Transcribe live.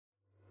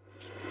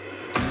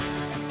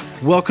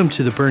Welcome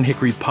to the Burn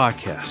Hickory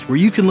Podcast, where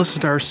you can listen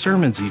to our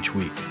sermons each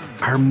week.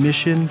 Our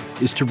mission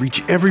is to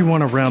reach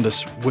everyone around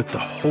us with the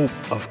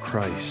hope of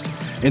Christ.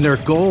 And our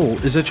goal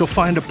is that you'll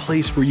find a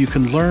place where you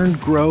can learn,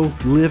 grow,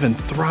 live, and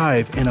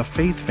thrive in a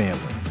faith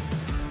family.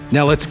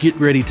 Now let's get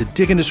ready to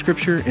dig into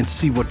Scripture and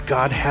see what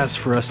God has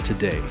for us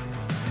today.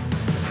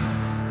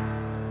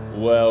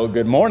 Well,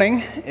 good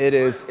morning. It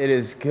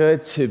is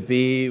good to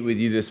be with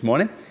you this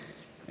morning.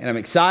 And I'm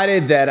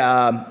excited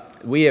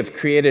that we have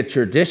created a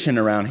tradition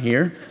around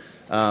here.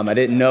 I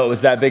didn't know it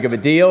was that big of a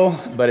deal,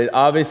 but it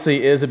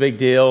obviously is a big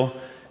deal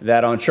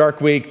that on Shark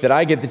Week that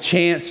I get the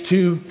chance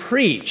to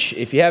preach.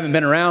 If you haven't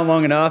been around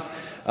long enough,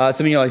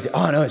 some of you are like,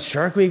 oh no, it's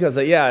Shark Week? I was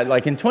like, yeah,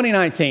 like in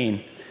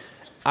 2019,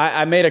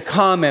 I made a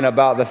comment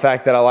about the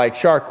fact that I like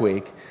Shark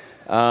Week.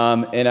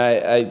 And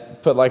I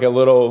put like a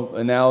little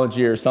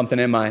analogy or something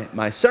in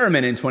my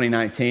sermon in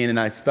 2019, and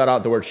I spelled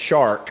out the word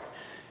shark.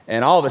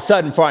 And all of a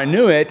sudden, before I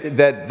knew it,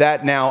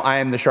 that now I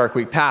am the Shark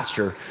Week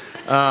pastor.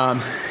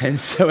 And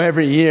so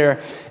every year,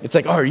 it's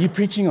like, oh, are you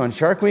preaching on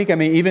Shark Week? I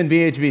mean, even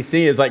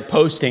BHBC is like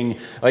posting,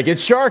 like,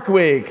 it's Shark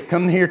Week.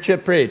 Come hear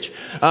Chip preach.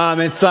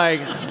 It's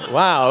like,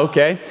 wow,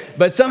 okay.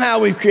 But somehow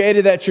we've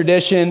created that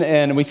tradition,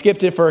 and we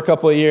skipped it for a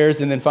couple of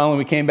years, and then finally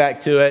we came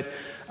back to it.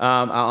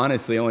 I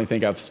honestly only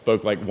think I've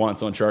spoke like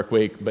once on Shark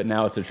Week, but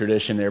now it's a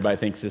tradition. Everybody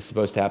thinks this is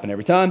supposed to happen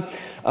every time.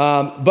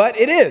 But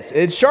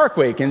it's Shark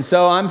Week. And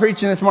so I'm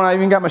preaching this morning. I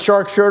even got my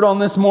shark shirt on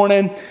this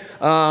morning,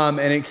 and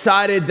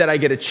excited that I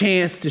get a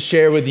chance to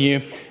share with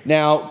you.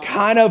 Now,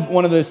 kind of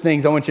one of those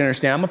things I want you to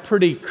understand, I'm a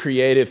pretty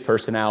creative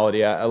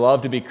personality. I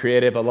love to be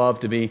creative. I love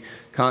to be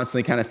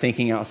constantly kind of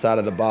thinking outside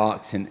of the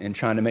box and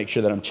trying to make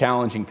sure that I'm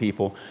challenging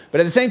people.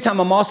 But at the same time,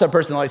 I'm also a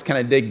person that likes to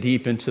kind of dig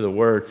deep into the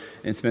Word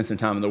and spend some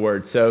time in the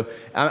Word. So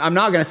I'm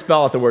not going to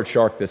spell out the word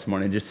shark this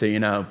morning, just so you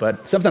know.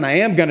 But something I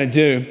am going to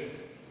do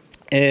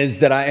is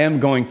that I am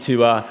going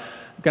to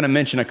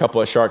mention a couple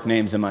of shark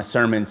names in my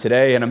sermon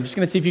today, and I'm just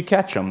going to see if you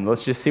catch them.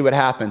 Let's just see what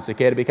happens,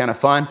 okay? It'll be kind of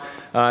fun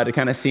to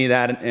kind of see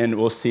that, and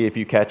we'll see if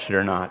you catch it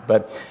or not.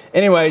 But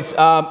anyways,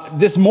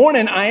 this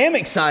morning, I am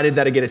excited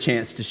that I get a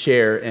chance to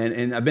share,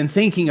 and I've been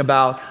thinking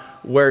about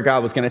where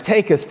God was going to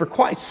take us for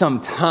quite some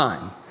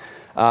time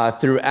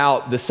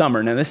throughout the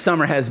summer. Now, this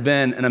summer has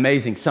been an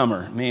amazing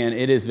summer. Man,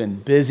 it has been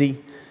busy.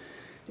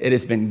 It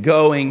has been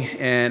going,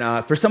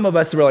 and for some of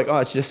us, we're like, oh,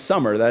 it's just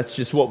summer. That's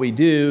just what we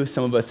do.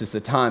 Some of us, it's a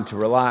time to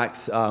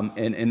relax.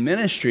 In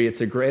ministry, it's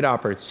a great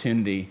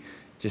opportunity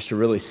just to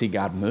really see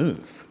God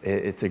move.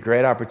 It's a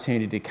great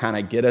opportunity to kind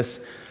of get us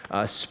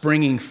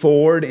springing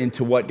forward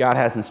into what God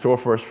has in store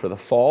for us for the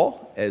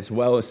fall, as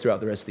well as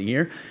throughout the rest of the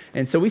year.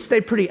 And so we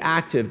stayed pretty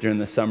active during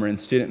the summer in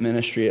student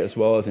ministry, as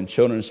well as in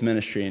children's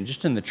ministry, and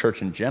just in the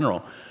church in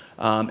general.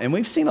 And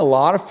we've seen a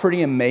lot of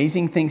pretty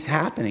amazing things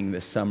happening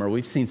this summer.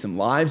 We've seen some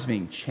lives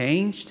being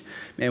changed.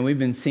 Man, we've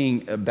been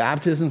seeing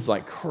baptisms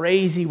like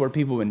crazy, where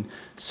people have been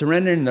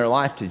surrendering their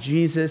life to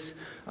Jesus.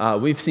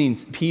 We've seen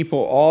people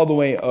all the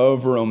way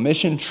over on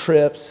mission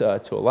trips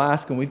to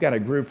Alaska. And we've got a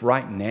group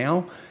right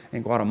now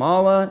in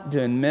Guatemala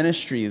doing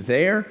ministry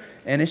there.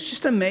 And it's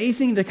just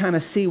amazing to kind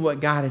of see what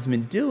God has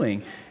been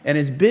doing. And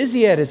as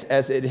busy as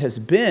it has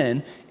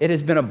been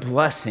a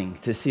blessing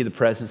to see the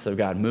presence of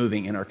God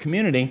moving in our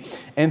community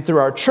and through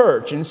our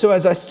church. And so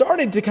as I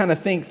started to kind of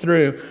think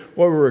through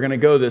where we were going to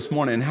go this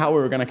morning and how we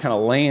were going to kind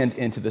of land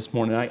into this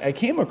morning, I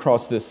came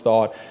across this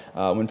thought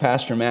when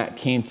Pastor Matt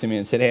came to me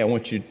and said, hey, I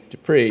want you to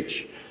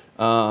preach.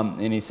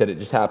 And he said, it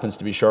just happens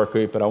to be Shark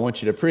Week, but I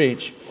want you to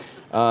preach.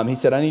 He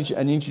said, I need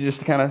you just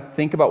to kind of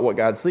think about what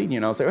God's leading you.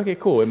 And I was like, okay,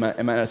 cool. Am I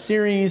in a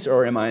series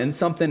or am I in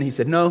something? He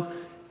said, no,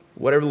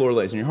 whatever the Lord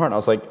lays in your heart. And I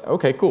was like,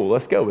 okay, cool.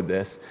 Let's go with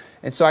this.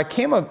 And so I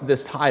came up with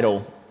this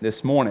title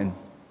this morning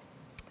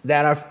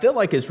that I feel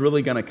like is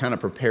really going to kind of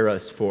prepare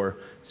us for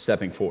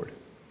stepping forward.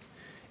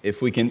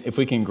 If we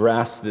can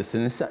grasp this,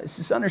 and it's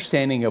this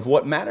understanding of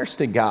what matters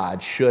to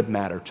God should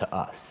matter to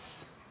us.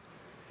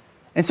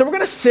 And so we're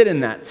going to sit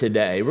in that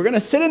today. We're going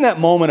to sit in that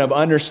moment of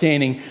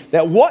understanding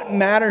that what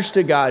matters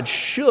to God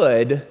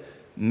should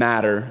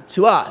matter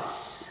to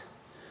us.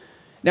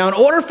 Now, in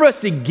order for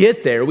us to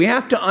get there, we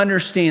have to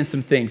understand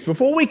some things.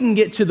 Before we can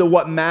get to the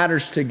what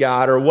matters to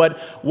God or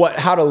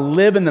how to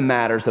live in the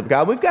matters of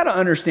God, we've got to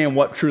understand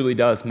what truly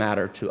does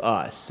matter to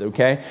us,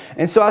 okay?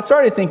 And so I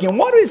started thinking,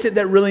 what is it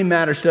that really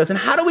matters to us? And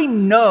how do we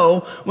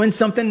know when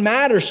something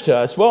matters to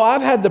us? Well,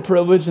 I've had the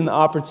privilege and the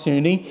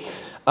opportunity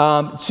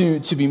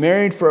to be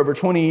married for over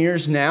 20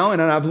 years now,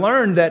 and I've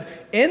learned that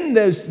in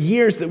those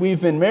years that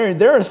we've been married,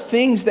 there are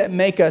things that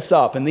make us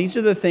up, and these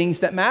are the things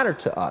that matter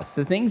to us.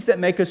 The things that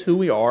make us who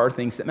we are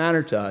things that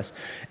matter to us.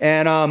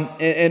 And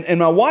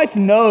my wife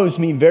knows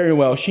me very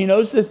well. She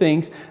knows the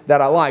things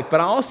that I like, but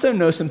I also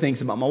know some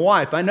things about my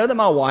wife. I know that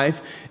my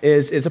wife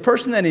is a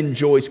person that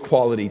enjoys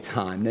quality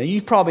time. Now,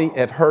 you probably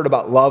have heard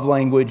about love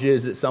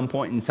languages at some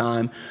point in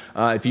time.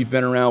 If you've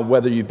been around,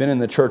 whether you've been in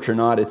the church or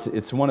not,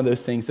 it's one of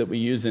those things that we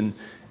use in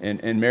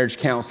marriage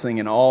counseling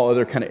and all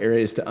other kind of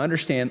areas to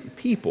understand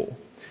people.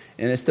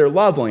 And it's their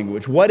love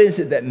language. What is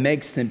it that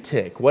makes them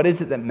tick? What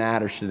is it that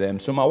matters to them?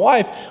 So my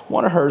wife,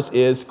 one of hers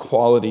is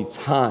quality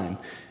time.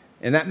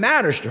 And that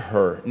matters to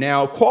her.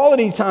 Now,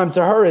 quality time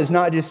to her is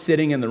not just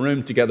sitting in the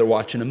room together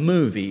watching a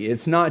movie.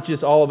 It's not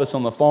just all of us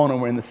on the phone and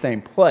we're in the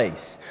same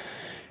place.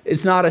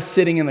 It's not us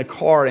sitting in the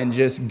car and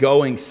just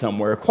going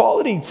somewhere.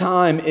 Quality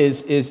time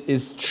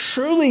is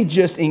truly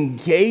just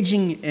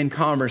engaging in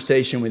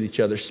conversation with each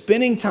other,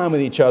 spending time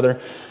with each other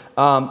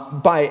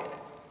by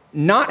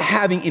not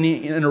having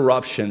any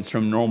interruptions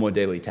from normal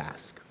daily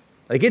tasks.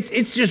 Like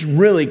it's just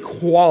really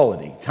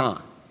quality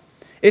time.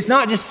 It's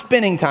not just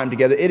spending time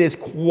together. It is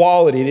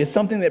quality. It is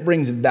something that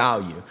brings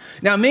value.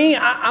 Now, me,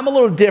 I'm a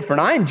little different.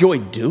 I enjoy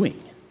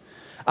doing.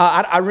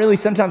 I really,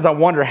 sometimes I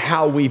wonder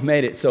how we've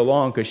made it so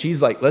long, because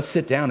she's like, let's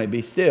sit down and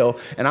be still.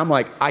 And I'm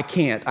like, I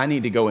can't. I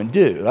need to go and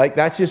do. Like,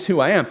 that's just who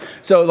I am.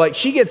 So, like,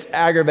 she gets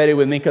aggravated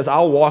with me because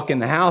I'll walk in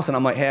the house and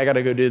I'm like, hey, I got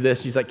to go do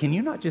this. She's like, can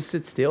you not just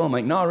sit still? I'm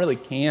like, no, I really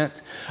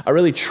can't. I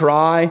really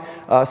try.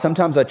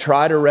 Sometimes I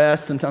try to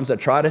rest. Sometimes I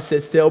try to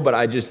sit still,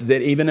 but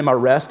even in my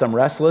rest, I'm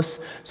restless.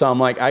 So I'm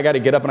like, I got to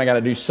get up and I got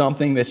to do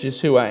something. That's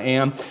just who I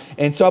am.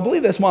 And so I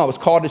believe that's why I was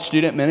called to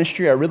student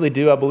ministry. I really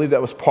do. I believe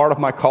that was part of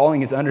my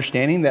calling, is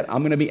understanding that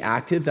I'm going to be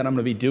active, that I'm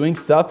going to be doing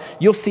stuff.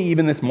 You'll see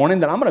even this morning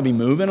that I'm going to be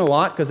moving a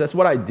lot, because that's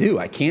what I do.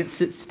 I can't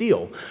sit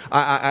still.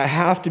 I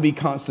have to be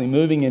constantly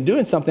moving and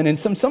doing something. And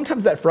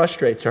sometimes that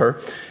frustrates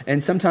her.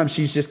 And sometimes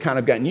she's just kind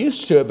of gotten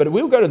used to it. But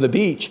we'll go to the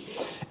beach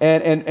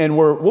and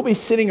we'll be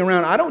sitting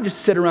around. I don't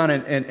just sit around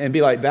and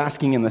be like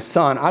basking in the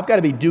sun. I've got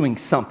to be doing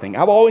something.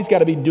 I've always got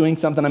to be doing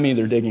something. I'm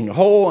either digging a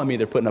hole. I'm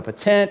either putting up a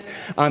tent.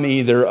 I'm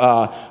either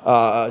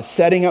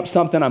setting up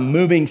something. I'm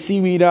moving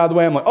seaweed out of the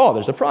way. I'm like, oh,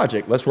 there's a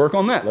project. Let's work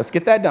on that. Let's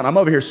get that done.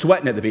 I'm over here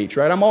sweating at the beach,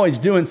 right? I'm always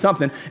doing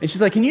something. And she's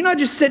like, can you not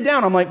just sit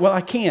down? I'm like, well,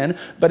 I can,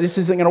 but this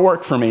isn't going to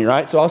work for me,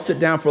 right? So I'll sit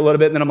down for a little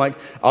bit, and then I'm like,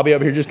 I'll be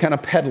over here just kind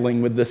of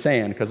pedaling with the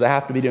sand, because I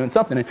have to be doing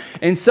something.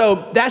 And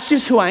so that's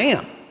just who I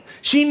am.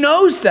 She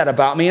knows that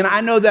about me, and I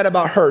know that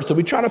about her. So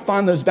we try to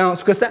find those balance,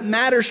 because that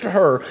matters to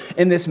her,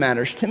 and this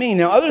matters to me.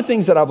 Now, other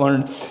things that I've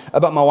learned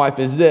about my wife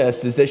is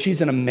that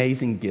she's an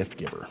amazing gift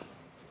giver.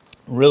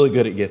 Really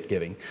good at gift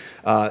giving,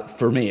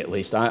 for me at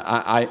least.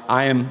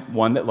 I am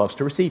one that loves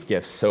to receive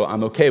gifts, so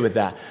I'm okay with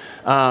that.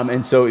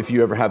 And so if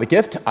you ever have a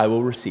gift, I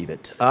will receive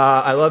it.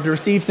 I love to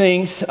receive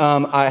things.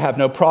 I have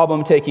no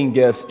problem taking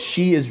gifts.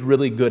 She is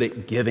really good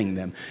at giving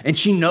them. And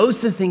she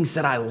knows the things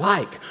that I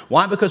like.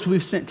 Why? Because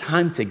we've spent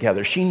time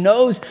together. She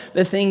knows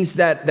the things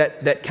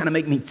that kind of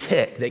make me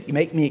tick, that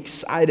make me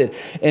excited.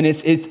 And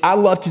I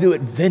love to do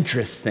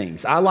adventurous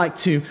things. I like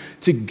to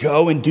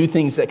go and do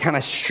things that kind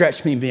of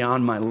stretch me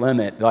beyond my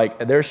limit. Like,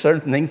 there are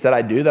certain things that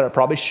I do that I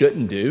probably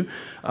shouldn't do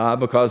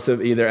because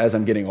of either as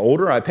I'm getting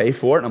older, I pay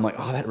for it, and I'm like,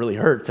 oh, that really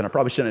hurts, and I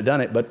probably shouldn't have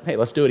done it, but hey,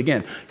 let's do it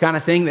again, kind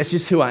of thing. That's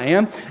just who I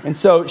am. And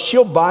so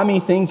she'll buy me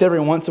things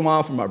every once in a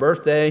while for my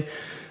birthday.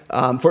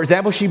 For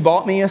example, she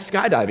bought me a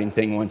skydiving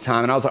thing one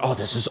time, and I was like, oh,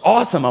 this is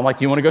awesome. I'm like,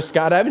 you want to go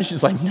skydiving?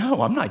 She's like,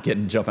 no, I'm not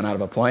jumping out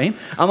of a plane.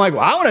 I'm like,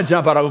 well, I want to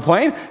jump out of a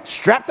plane.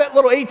 Strap that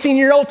little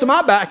 18-year-old to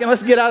my back, and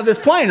let's get out of this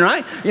plane,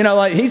 right? You know,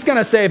 like, he's going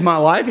to save my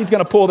life. He's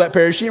going to pull that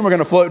parachute, and we're going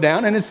to float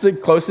down, and it's the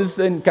closest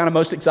and kind of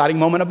most exciting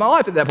moment of my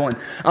life at that point.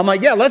 I'm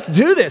like, yeah, let's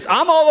do this.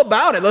 I'm all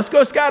about it. Let's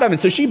go skydiving.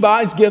 So she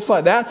buys gifts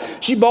like that.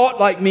 She bought,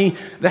 like, me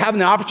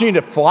having the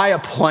opportunity to fly a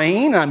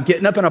plane. I'm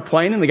getting up in a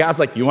plane, and the guy's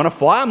like, you want to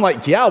fly? I'm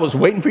like, yeah, I was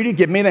waiting for you to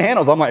give me the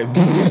handles. I'm like,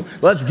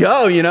 let's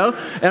go, you know?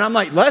 And I'm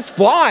like, let's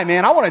fly,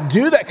 man. I want to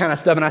do that kind of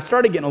stuff. And I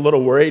started getting a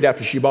little worried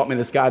after she bought me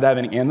the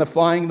skydiving and the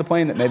flying the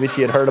plane, that maybe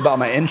she had heard about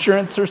my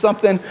insurance or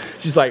something.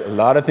 She's like, a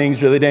lot of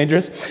things really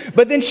dangerous.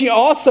 But then she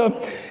also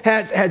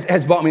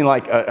has bought me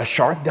like a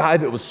shark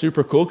dive. It was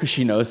super cool because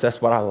she knows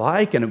that's what I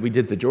like. And we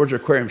did the Georgia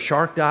Aquarium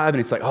shark dive.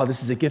 And it's like, oh,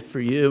 this is a gift for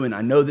you. And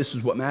I know this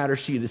is what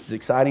matters to you. This is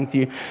exciting to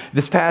you.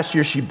 This past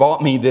year, she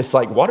bought me this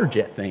like water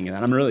jet thing. And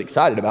I'm really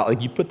excited about.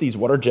 Like, you put these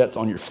water jets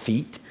on your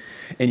feet,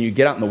 and you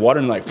get out in the water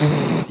and like,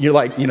 you're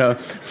like, you know,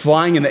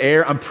 flying in the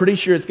air. I'm pretty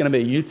sure it's going to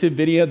be a YouTube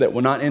video that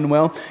will not end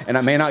well, and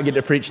I may not get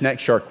to preach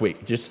next Shark Week,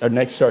 or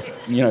next Shark,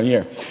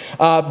 year.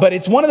 But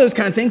it's one of those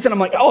kind of things that I'm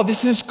like, oh,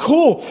 this is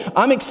cool.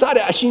 I'm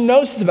excited. She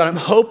knows this about it. I'm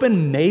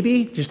hoping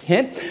maybe, just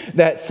hint,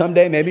 that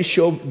someday maybe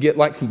she'll get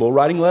like some bull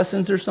riding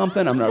lessons or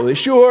something. I'm not really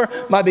sure.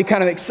 Might be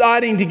kind of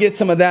exciting to get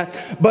some of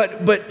that.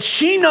 But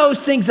she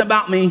knows things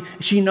about me.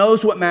 She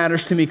knows what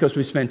matters to me because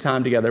we spend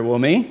time together. Well,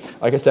 me,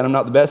 like I said, I'm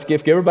not the best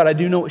gift giver, but I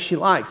do know what she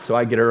likes. So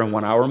I get her a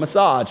 1-hour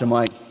massage. I'm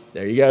like,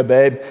 there you go,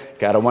 babe.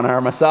 Got a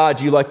 1-hour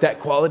massage. You like that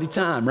quality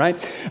time, right?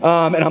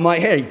 And I'm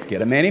like, hey,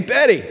 get a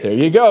mani-pedi. There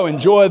you go.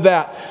 Enjoy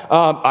that.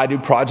 I do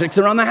projects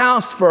around the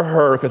house for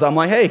her because I'm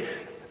like, hey,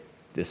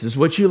 this is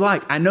what you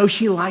like. I know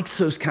she likes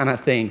those kind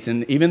of things.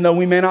 And even though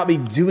we may not be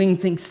doing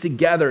things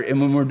together, and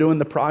when we're doing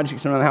the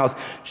projects around the house,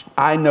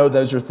 I know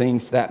those are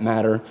things that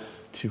matter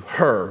to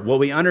her. What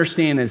we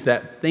understand is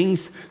that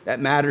things that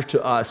matter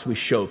to us, we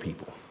show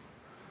people.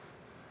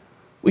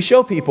 We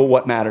show people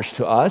what matters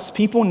to us.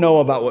 People know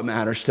about what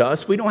matters to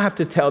us. We don't have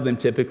to tell them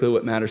typically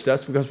what matters to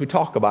us because we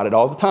talk about it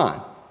all the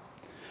time.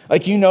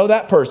 Like, you know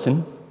that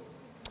person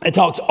that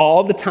talks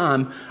all the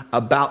time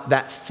about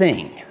that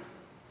thing.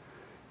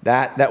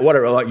 That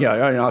whatever, like,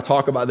 I'll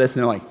talk about this,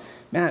 and they're like,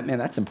 man,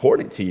 that's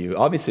important to you.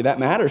 Obviously, that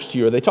matters to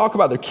you. Or they talk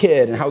about their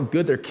kid and how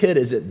good their kid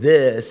is at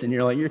this, and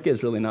you're like, your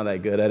kid's really not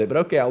that good at it, but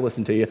okay, I'll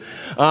listen to you.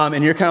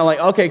 And you're kind of like,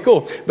 okay,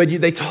 cool. But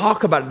they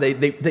talk about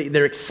it.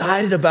 They're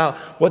excited about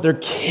what their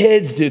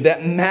kids do.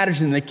 That matters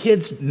to them. The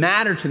kids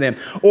matter to them.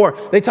 Or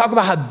they talk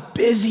about how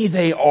busy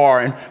they are,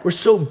 and we're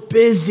so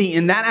busy,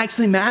 and that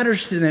actually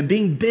matters to them.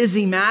 Being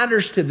busy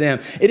matters to them.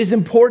 It is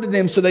important to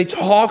them, so they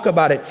talk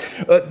about it.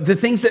 The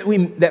things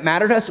that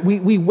matter to us,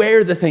 we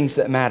wear the things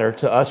that matter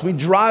to us. We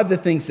drive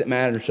the things that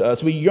matter to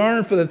us. We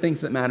yearn for the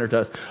things that matter to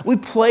us. We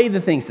play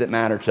the things that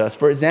matter to us.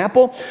 For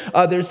example,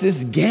 there's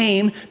this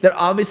game that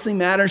obviously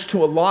matters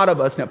to a lot of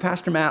us. Now,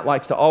 Pastor Matt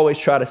likes to always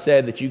try to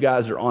say that you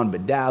guys are on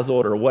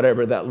Bedazzled or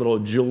whatever, that little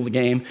jewel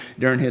game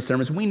during his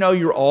sermons. We know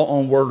you're all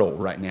on Wordle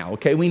right now,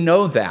 okay? We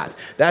know that.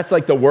 That's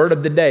like the word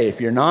of the day. If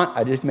you're not,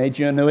 I just made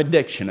you a new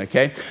addiction,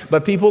 okay?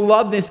 But people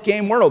love this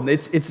game Wordle.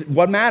 It's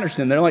what matters to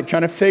them. They're like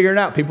trying to figure it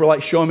out. People are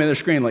like showing me their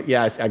screen like,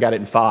 yeah, I got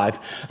it in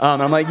 5.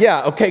 I'm like,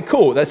 yeah, okay,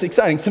 cool. That's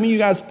exciting. Some of you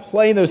guys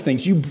play those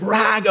things. You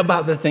brag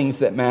about the things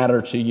that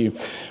matter to you.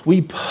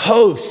 We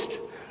post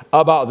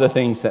about the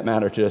things that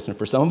matter to us. And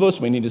for some of us,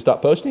 we need to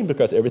stop posting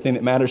because everything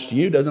that matters to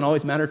you doesn't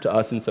always matter to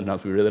us. And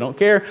sometimes we really don't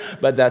care,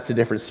 but that's a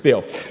different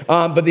spiel.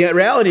 But the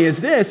reality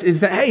is this, is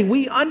that, hey,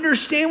 we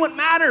understand what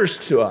matters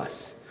to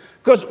us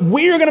because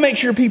we're going to make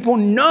sure people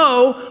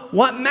know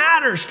what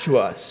matters to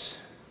us.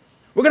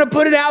 We're going to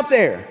put it out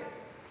there.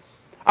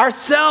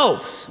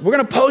 Ourselves. We're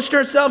going to post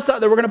ourselves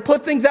out there. We're going to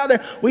put things out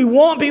there. We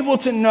want people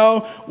to know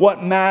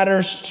what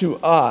matters to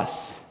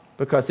us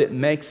because it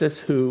makes us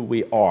who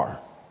we are.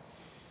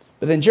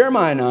 But then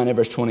Jeremiah 9,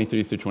 verse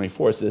 23 through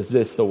 24 says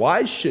this, the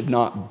wise should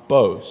not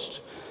boast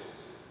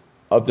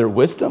of their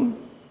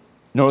wisdom,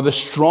 nor the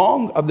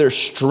strong of their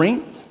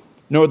strength,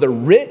 nor the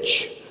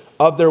rich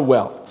of their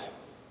wealth.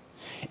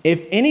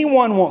 If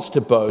anyone wants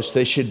to boast,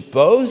 they should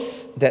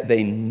boast that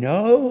they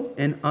know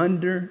and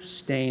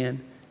understand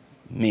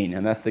me.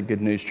 And that's the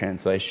Good News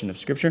translation of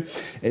Scripture.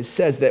 It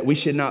says that we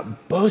should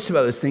not boast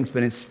about those things,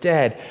 but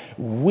instead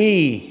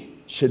we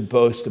should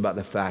boast about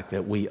the fact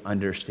that we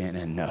understand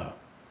and know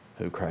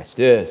who Christ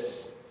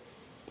is.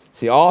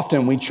 See,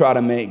 often we try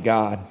to make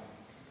God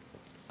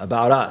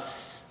about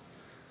us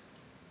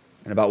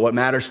and about what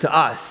matters to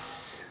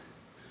us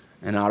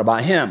and not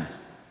about Him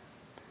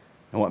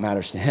and what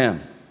matters to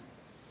Him.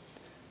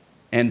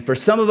 And for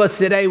some of us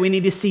today, we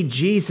need to see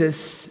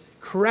Jesus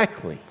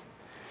correctly.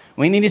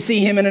 We need to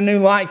see Him in a new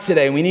light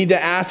today. We need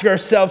to ask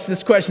ourselves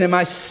this question, am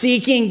I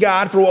seeking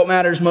God for what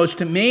matters most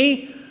to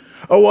me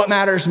or what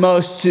matters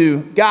most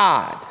to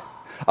God?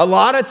 A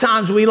lot of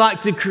times we like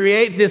to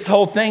create this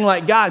whole thing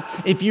like, God,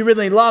 if you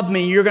really love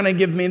me, you're going to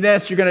give me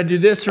this, you're going to do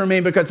this for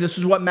me because this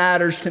is what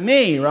matters to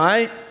me,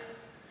 right?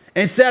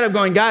 Instead of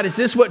going, God, is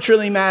this what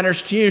truly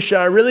matters to you? Should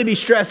I really be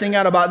stressing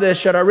out about this?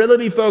 Should I really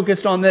be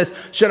focused on this?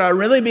 Should I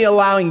really be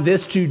allowing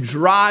this to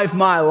drive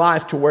my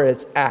life to where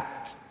it's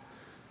at?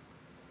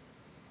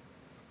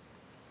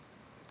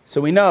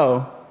 So we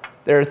know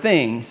there are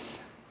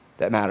things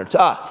that matter to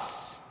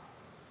us.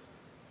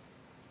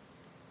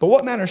 But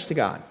what matters to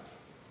God?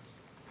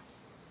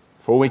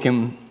 Before we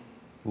can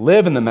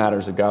live in the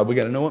matters of God, we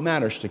got to know what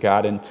matters to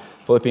God. In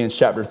Philippians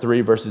chapter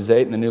 3, verses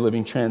 8 in the New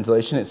Living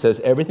Translation, it says,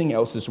 everything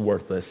else is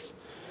worthless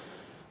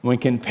when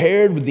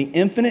compared with the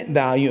infinite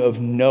value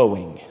of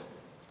knowing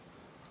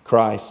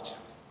Christ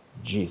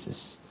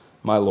Jesus,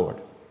 my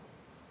Lord.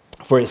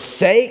 For His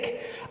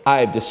sake, I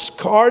have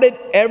discarded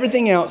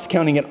everything else,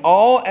 counting it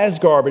all as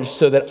garbage,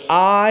 so that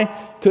I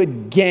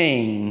could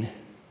gain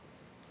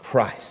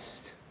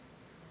Christ.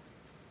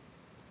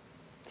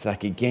 So I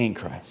could gain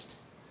Christ.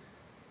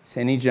 So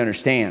I need you to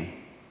understand,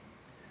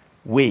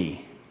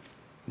 we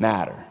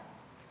matter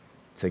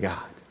to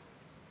God.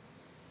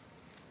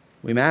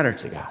 We matter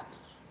to God.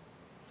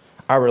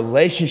 Our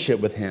relationship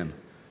with Him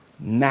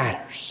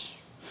matters.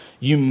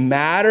 You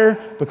matter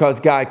because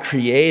God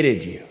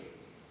created you.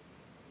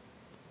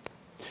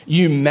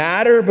 You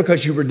matter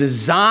because you were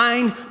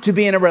designed to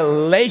be in a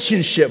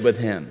relationship with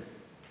Him.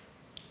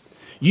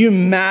 You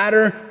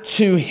matter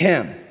to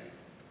Him.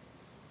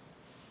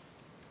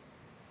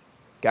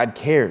 God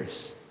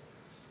cares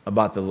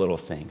about the little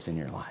things in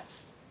your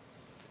life.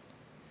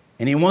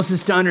 And He wants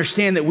us to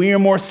understand that we are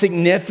more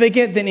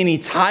significant than any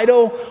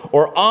title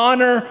or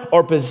honor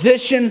or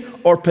position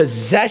or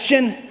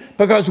possession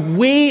because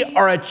we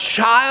are a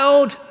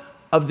child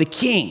of the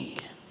King.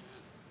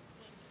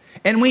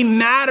 And we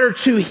matter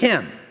to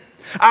Him.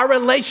 Our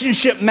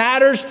relationship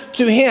matters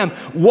to Him.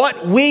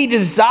 What we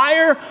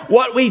desire,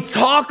 what we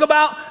talk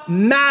about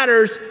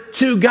matters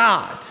to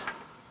God.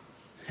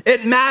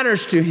 It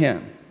matters to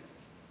Him.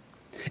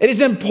 It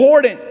is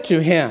important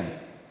to Him.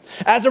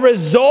 As a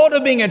result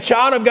of being a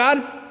child of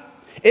God,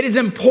 it is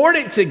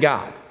important to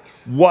God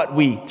what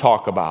we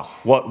talk about,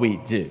 what we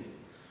do,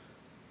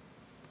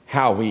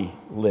 how we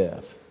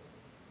live.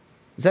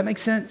 Does that make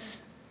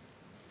sense?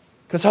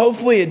 Because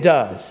hopefully it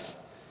does.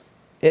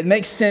 It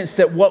makes sense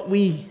that what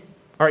we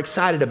are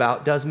excited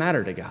about does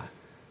matter to God.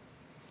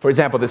 For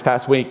example, this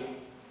past week,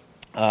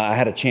 I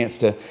had a chance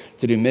to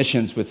do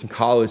missions with some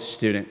college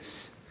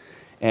students.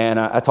 And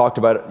I talked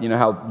about,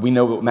 how we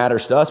know what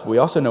matters to us, but we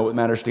also know what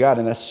matters to God,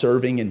 and that's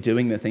serving and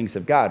doing the things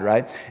of God,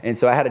 right? And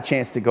so I had a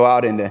chance to go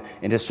out and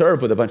to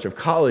serve with a bunch of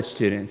college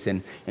students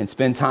and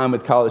spend time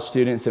with college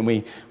students. And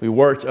we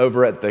worked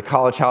over at the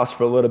college house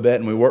for a little bit,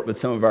 and we worked with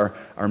some of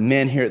our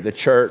men here at the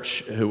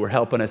church who were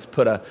helping us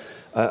put a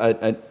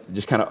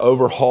just kind of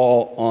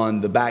overhaul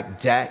on the back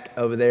deck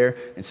over there.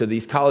 And so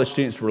these college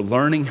students were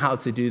learning how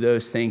to do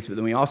those things, but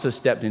then we also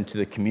stepped into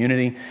the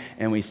community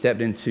and we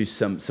stepped into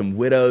some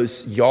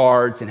widows'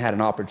 yards and had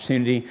an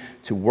opportunity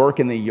to work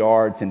in the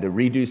yards and to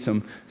redo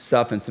some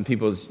stuff in some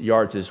people's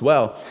yards as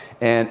well.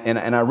 And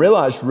I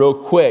realized real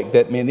quick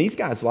that, man, these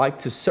guys like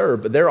to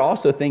serve, but there are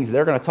also things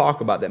they're going to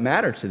talk about that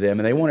matter to them,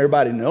 and they want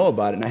everybody to know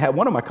about it. And I had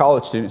one of my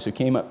college students who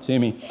came up to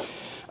me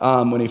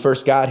when he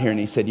first got here, and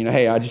he said,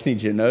 hey, I just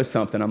need you to know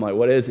something. I'm like,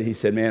 what is it? He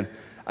said, man,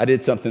 I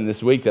did something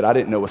this week that I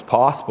didn't know was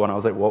possible. And I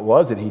was like, what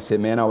was it? He said,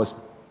 man, I was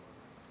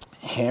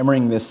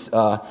hammering this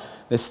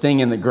thing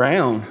in the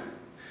ground.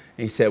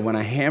 And he said, when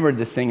I hammered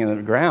this thing in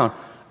the ground,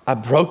 I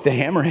broke the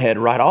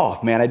hammerhead right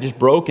off, man. I just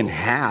broke in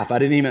half. I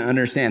didn't even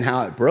understand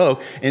how it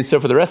broke. And so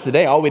for the rest of the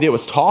day, all we did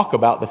was talk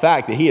about the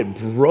fact that he had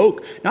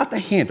broke, not the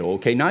handle,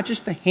 okay, not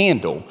just the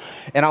handle.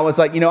 And I was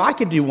like, I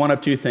could do one of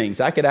two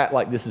things. I could act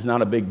like this is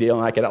not a big deal,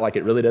 and I could act like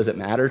it really doesn't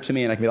matter to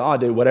me, and I could be like, oh,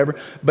 dude, whatever.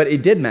 But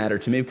it did matter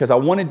to me because I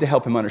wanted to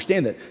help him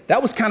understand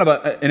that was kind of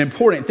an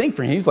important thing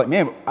for him. He was like,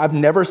 man, I've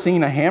never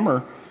seen a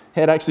hammer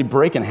head actually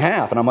break in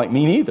half. And I'm like,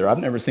 me neither. I've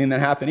never seen that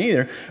happen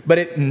either. But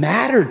it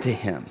mattered to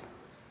him.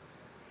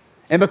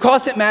 And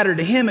because it mattered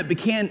to him, it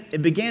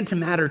began to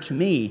matter to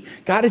me.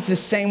 God is the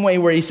same way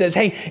where he says,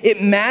 hey,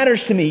 it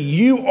matters to me.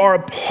 You are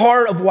a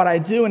part of what I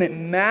do, and it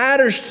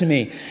matters to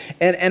me.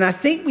 And I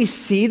think we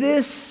see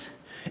this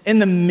in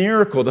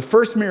the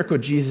first miracle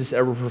Jesus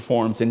ever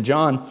performs. In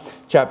John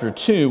chapter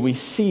 2, we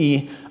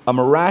see a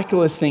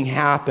miraculous thing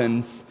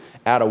happens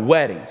at a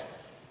wedding.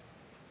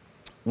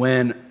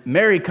 When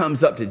Mary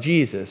comes up to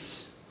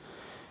Jesus,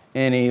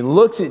 and he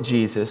looks at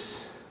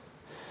Jesus,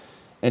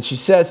 and she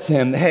says to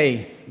him,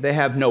 hey, they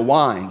have no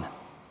wine.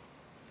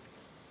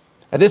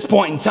 At this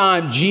point in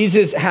time,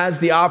 Jesus has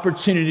the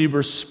opportunity to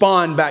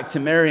respond back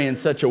to Mary in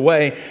such a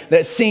way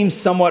that seems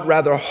somewhat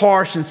rather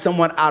harsh and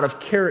somewhat out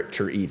of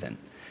character even.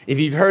 If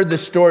you've heard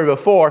this story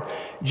before,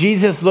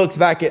 Jesus looks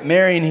back at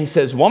Mary and he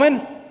says, woman,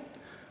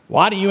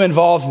 why do you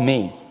involve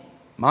me?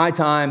 My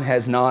time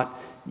has not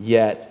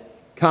yet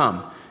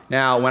come.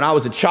 Now, when I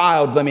was a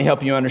child, let me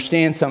help you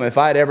understand something. If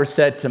I had ever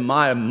said to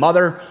my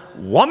mother,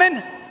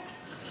 woman,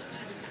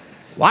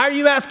 why are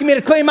you asking me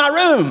to clean my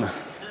room?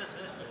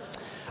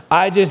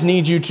 I just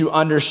need you to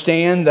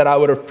understand that I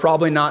would have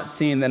probably not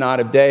seen the night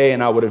of day,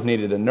 and I would have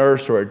needed a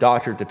nurse or a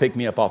doctor to pick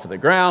me up off of the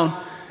ground.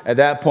 At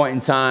that point in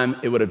time,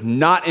 it would have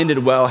not ended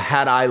well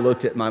had I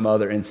looked at my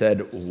mother and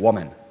said,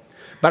 woman.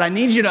 But I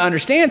need you to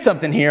understand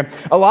something here.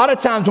 A lot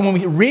of times when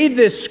we read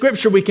this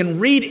scripture, we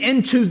can read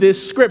into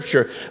this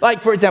scripture.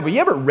 Like, for example, you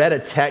ever read a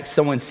text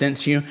someone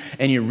sends you,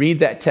 and you read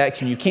that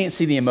text, and you can't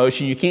see the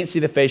emotion, you can't see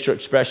the facial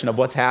expression of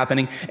what's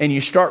happening, and you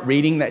start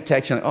reading that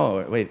text, and you're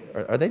like, oh, wait,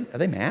 are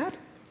they mad?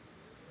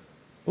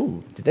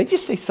 Ooh, did they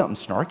just say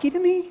something snarky to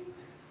me?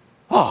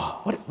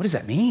 Oh, what does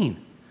that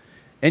mean?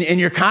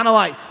 And you're kind of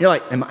like,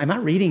 am I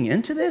reading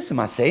into this? Am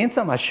I saying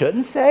something I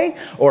shouldn't say?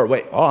 Or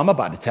wait, I'm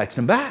about to text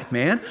him back,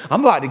 man. I'm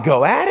about to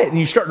go at it. And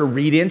you start to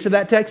read into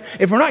that text.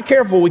 If we're not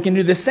careful, we can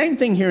do the same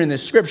thing here in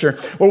this scripture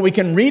where we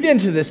can read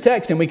into this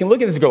text and we can look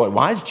at this and go,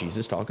 why is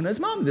Jesus talking to his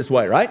mom this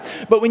way, right?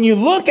 But when you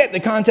look at the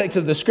context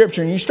of the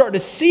scripture and you start to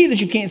see that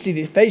you can't see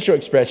the facial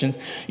expressions,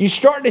 you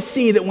start to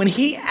see that when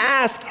he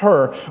asked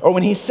her or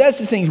when he says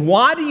these things,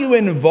 why do you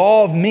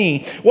involve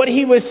me? What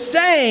he was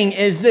saying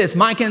is this: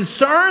 my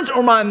concerns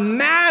or my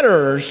matters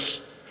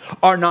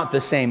are not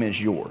the same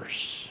as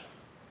yours.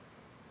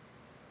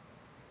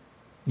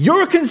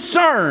 You're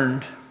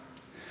concerned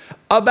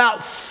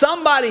about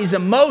somebody's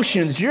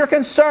emotions. You're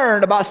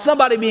concerned about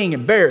somebody being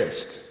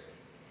embarrassed,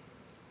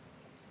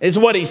 is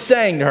what he's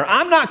saying to her.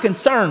 I'm not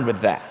concerned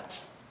with that.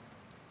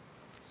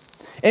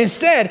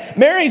 Instead,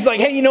 Mary's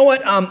like, hey, you know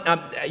what?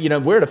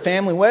 We're at a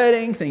family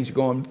wedding. Things are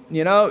going,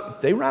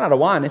 if they run out of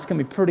wine, it's going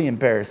to be pretty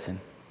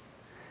embarrassing.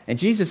 And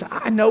Jesus,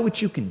 I know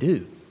what you can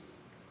do.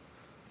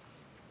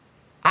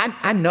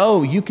 I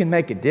know you can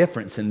make a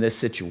difference in this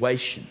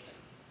situation.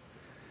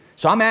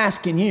 So I'm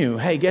asking you,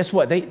 hey, guess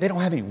what? They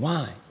don't have any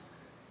wine.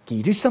 Can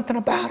you do something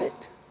about it?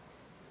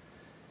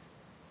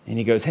 And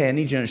he goes, hey, I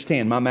need you to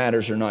understand, my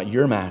matters are not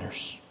your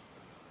matters.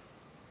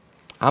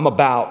 I'm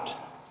about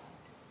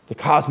the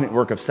cosmic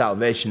work of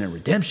salvation and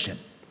redemption.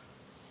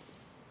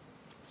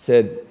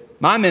 Said,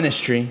 my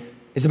ministry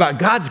is about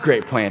God's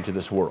great plan to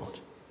this world.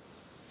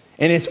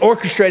 And it's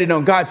orchestrated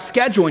on God's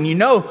schedule. And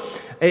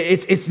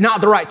it's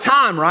not the right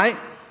time, right?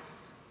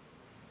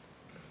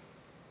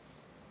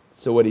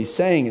 So what he's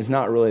saying is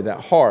not really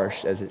that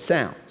harsh as it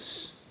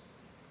sounds.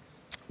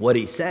 What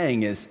he's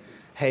saying is,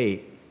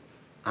 hey,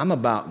 I'm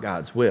about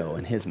God's will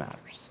and his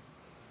matters.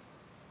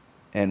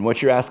 And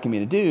what you're asking me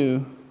to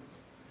do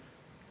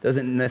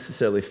doesn't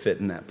necessarily fit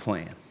in that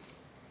plan.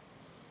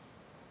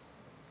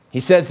 He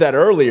says that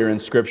earlier in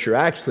Scripture,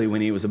 actually,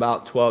 when he was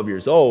about 12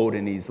 years old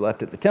and he's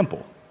left at the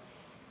temple.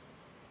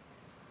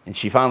 And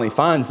she finally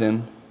finds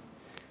him,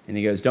 and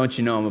he goes, don't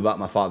you know I'm about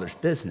my Father's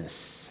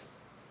business,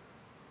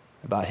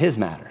 about his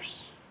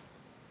matters?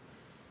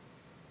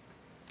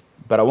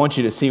 But I want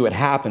you to see what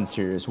happens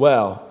here as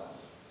well,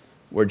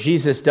 where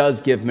Jesus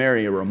does give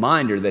Mary a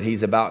reminder that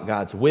he's about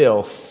God's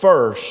will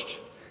first,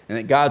 and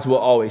that God's will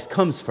always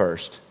comes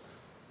first.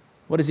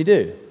 What does he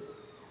do?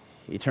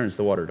 He turns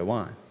the water to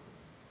wine.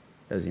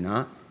 Does he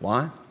not?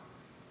 Why?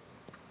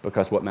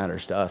 Because what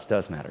matters to us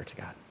does matter to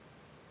God.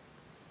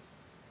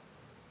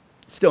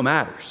 It still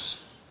matters.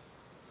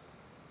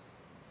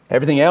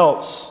 Everything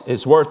else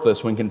is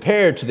worthless when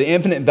compared to the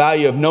infinite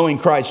value of knowing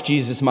Christ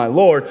Jesus my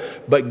Lord,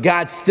 but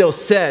God still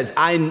says,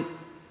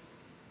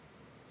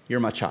 you're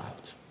my child.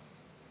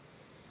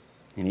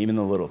 And even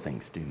the little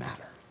things do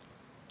matter.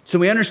 So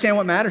we understand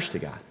what matters to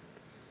God.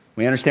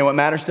 We understand what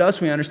matters to us.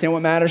 We understand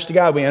what matters to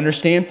God. We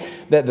understand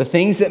that the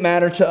things that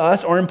matter to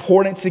us are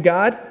important to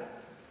God.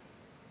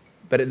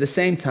 But at the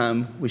same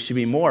time, we should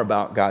be more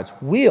about God's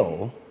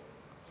will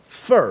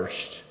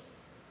first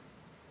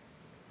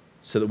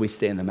so that we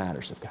stay in the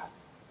matters of God.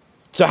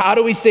 So how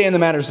do we stay in the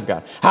matters of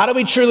God? How do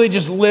we truly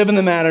just live in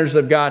the matters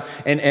of God?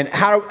 And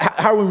how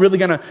are we really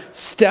going to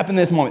step in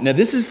this moment? Now,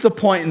 this is the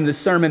point in the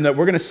sermon that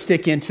we're going to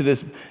stick into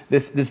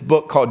this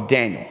book called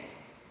Daniel.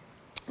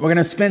 We're going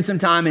to spend some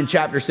time in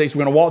chapter 6.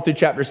 We're going to walk through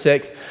chapter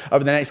 6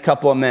 over the next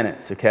couple of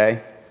minutes,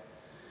 okay?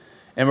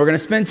 And we're going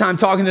to spend time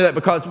talking through that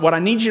because what I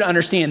need you to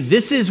understand,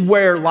 this is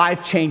where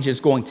life change is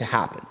going to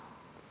happen.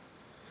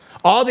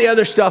 All the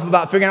other stuff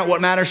about figuring out what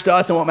matters to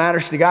us and what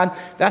matters to God,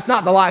 that's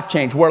not the life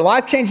change. Where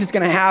life change is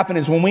going to happen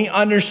is when we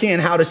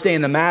understand how to stay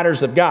in the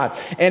matters of God.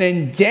 And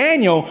in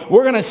Daniel,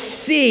 we're going to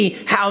see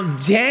how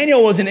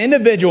Daniel was an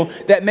individual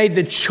that made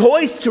the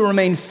choice to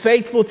remain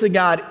faithful to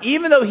God,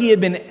 even though he had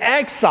been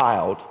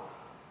exiled.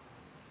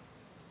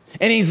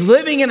 And he's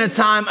living in a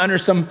time under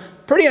some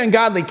pretty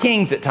ungodly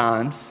kings at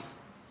times.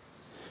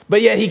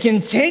 But yet he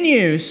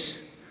continues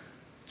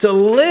to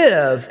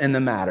live in the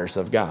matters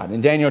of God.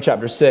 In Daniel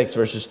chapter 6,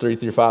 verses 3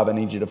 through 5, I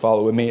need you to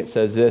follow with me. It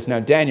says this, now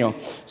Daniel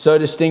so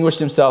distinguished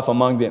himself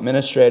among the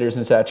administrators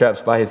and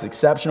satraps by his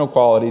exceptional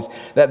qualities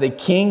that the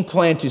king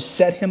planned to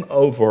set him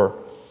over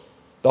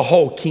the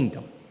whole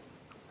kingdom.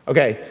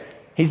 Okay,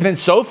 he's been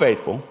so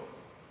faithful.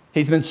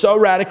 He's been so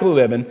radically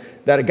living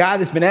that a guy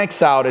that's been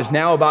exiled is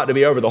now about to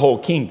be over the whole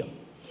kingdom.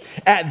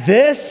 At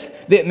this,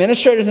 the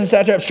administrators and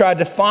satraps tried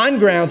to find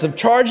grounds of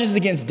charges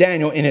against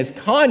Daniel in his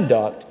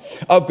conduct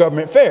of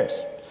government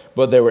affairs,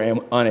 but they were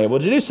unable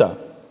to do so.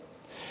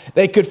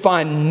 They could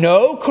find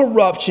no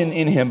corruption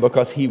in him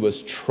because he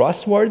was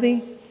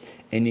trustworthy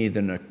and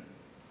neither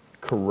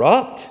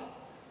corrupt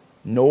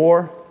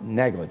nor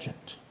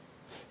negligent.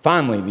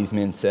 Finally, these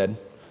men said,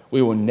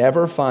 we will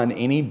never find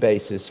any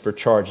basis for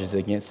charges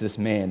against this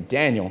man,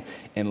 Daniel,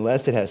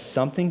 unless it has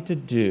something to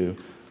do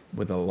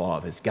with the law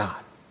of his God.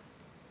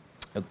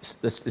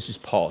 Let's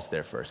just pause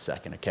there for a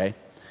second, okay?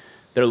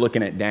 They're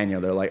looking at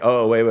Daniel. They're like,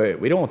 oh, wait.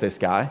 We don't want this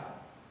guy.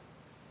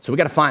 So we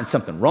got to find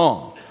something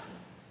wrong.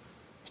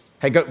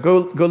 Hey,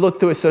 go look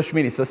through his social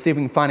media. So let's see if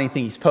we can find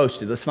anything he's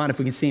posted. Let's find if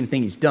we can see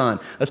anything he's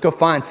done. Let's go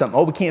find something.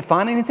 Oh, we can't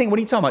find anything? What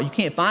are you talking about? You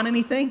can't find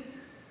anything?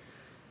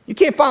 You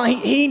can't find,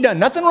 he ain't done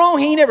nothing wrong?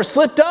 He ain't ever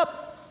slipped up?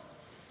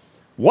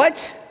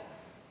 What?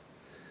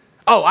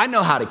 Oh, I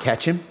know how to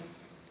catch him.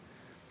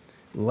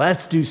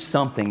 Let's do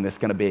something that's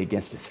going to be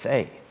against his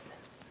faith.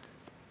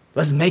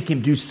 Let's make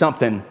him do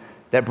something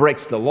that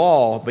breaks the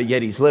law, but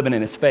yet he's living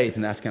in his faith,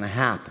 and that's going to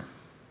happen.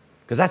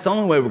 Because that's the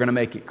only way we're going to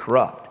make it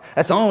corrupt.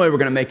 That's the only way we're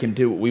going to make him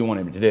do what we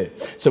want him to do.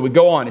 So we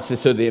go on. It says,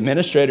 so the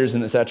administrators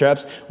and the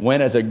satraps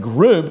went as a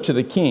group to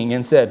the king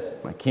and said,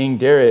 my King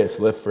Darius,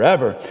 live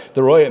forever.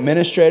 The royal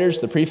administrators,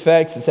 the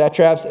prefects, the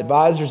satraps,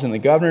 advisors, and the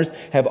governors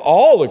have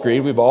all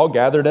agreed. We've all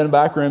gathered in a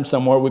back room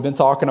somewhere. We've been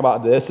talking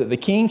about this, that the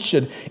king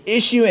should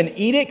issue an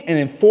edict and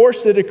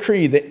enforce a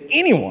decree that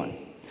anyone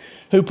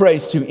who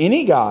prays to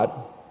any god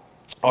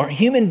or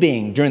human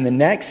being during the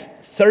next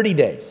 30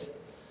 days,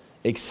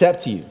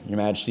 except to you, your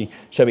majesty,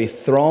 shall be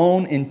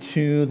thrown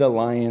into the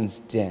lion's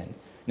den.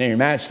 Now, your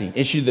majesty,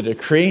 issue the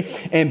decree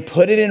and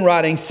put it in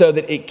writing so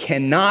that it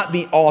cannot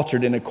be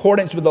altered in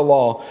accordance with the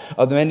law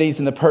of the Medes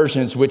and the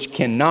Persians, which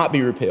cannot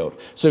be repealed.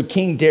 So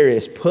King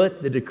Darius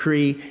put the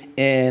decree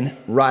in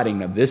writing.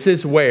 Now, this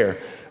is where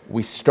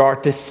we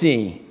start to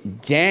see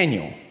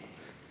Daniel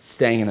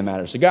staying in the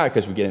matters of God,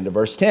 because we get into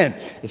verse 10.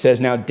 It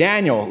says, now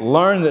Daniel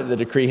learned that the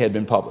decree had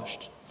been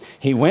published.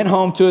 He went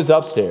home to his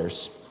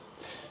upstairs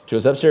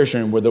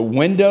room where the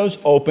windows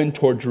opened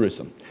toward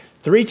Jerusalem.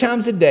 3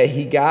 times a day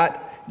he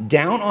got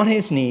down on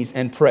his knees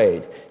and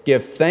prayed,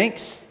 giving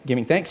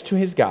thanks to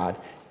his God,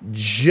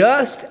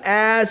 just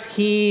as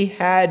he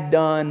had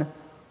done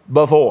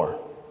before.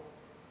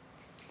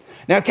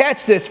 Now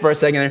catch this for a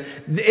second.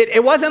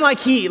 It wasn't like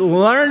he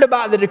learned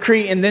about the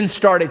decree and then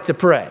started to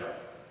pray.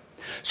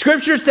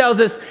 Scripture tells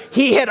us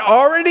he had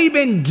already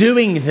been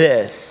doing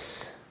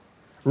this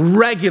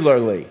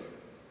regularly.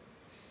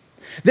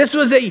 This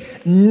was a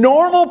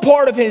normal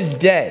part of his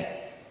day.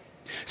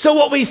 So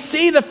what we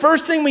see, the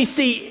first thing we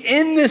see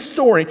in this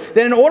story,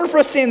 that in order for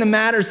us to stay in the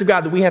matters of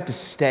God, that we have to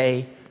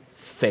stay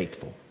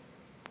faithful.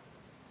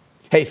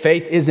 Hey,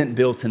 faith isn't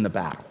built in the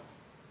battle.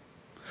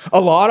 A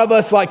lot of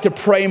us like to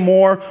pray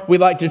more. We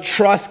like to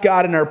trust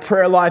God in our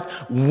prayer life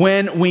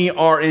when we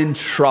are in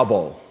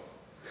trouble.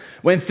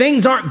 When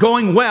things aren't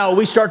going well,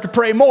 we start to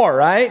pray more,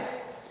 right?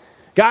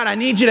 God, I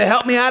need you to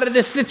help me out of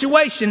this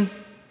situation.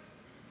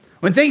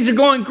 When things are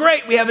going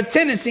great, we have a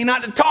tendency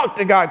not to talk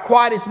to God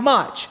quite as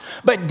much.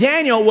 But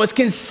Daniel was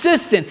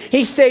consistent.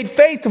 He stayed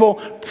faithful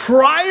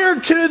prior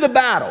to the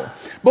battle.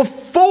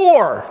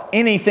 Before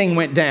anything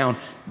went down,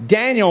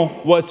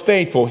 Daniel was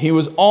faithful. He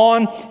was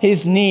on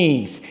his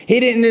knees.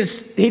 He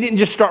didn't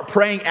just start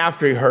praying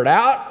after he heard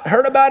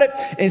about it.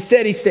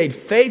 Instead, he stayed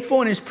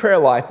faithful in his prayer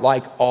life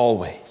like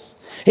always.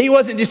 He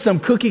wasn't just some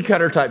cookie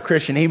cutter type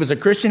Christian. He was a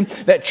Christian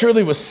that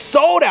truly was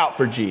sold out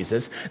for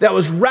Jesus, that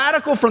was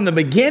radical from the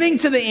beginning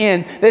to the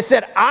end, that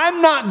said,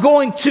 I'm not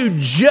going to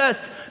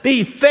just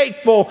be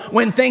faithful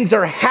when things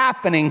are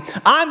happening.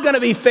 I'm going to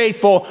be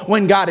faithful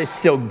when God is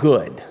still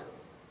good,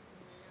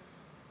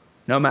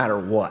 no matter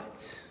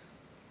what.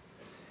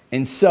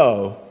 And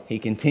so he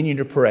continued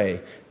to pray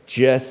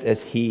just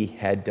as he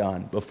had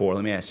done before.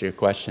 Let me ask you a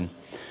question.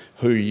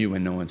 Who are you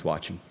when no one's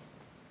watching?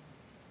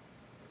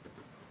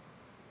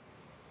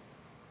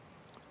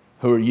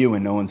 Who are you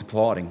when no one's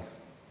applauding?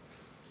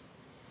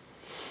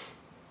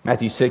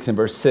 Matthew 6 and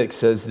verse 6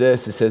 says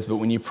this. It says, but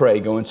when you pray,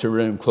 go into a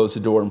room, close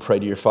the door, and pray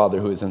to your Father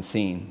who is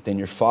unseen. Then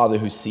your Father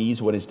who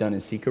sees what is done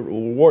in secret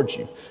will reward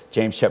you.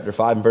 James chapter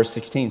 5 and verse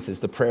 16 says,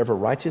 the prayer of a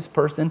righteous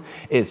person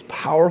is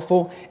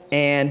powerful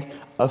and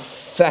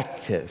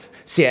effective.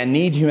 See, I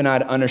need you and I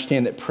to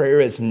understand that prayer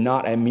is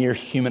not a mere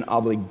human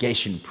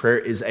obligation. Prayer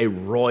is a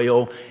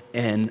royal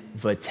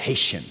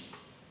invitation.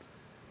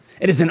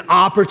 It is an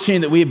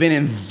opportunity that we have been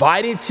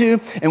invited to,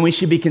 and we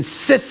should be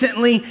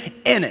consistently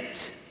in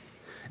it.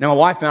 Now, my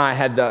wife and I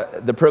had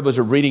the privilege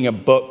of reading a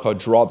book called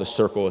Draw the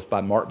Circle. It's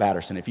by Mark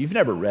Batterson. If you've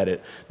never read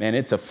it, man,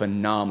 it's a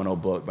phenomenal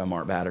book by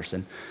Mark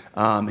Batterson.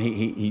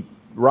 He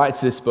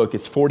writes this book.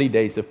 It's 40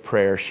 Days of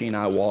Prayer. She and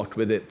I walked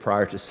with it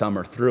prior to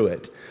summer through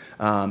it.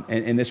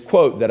 And this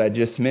quote that I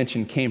just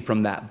mentioned came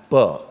from that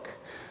book.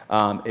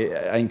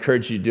 I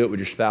encourage you to do it with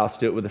your spouse,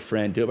 do it with a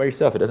friend, do it by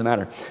yourself. It doesn't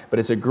matter. But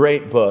it's a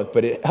great book.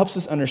 But it helps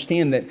us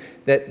understand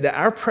that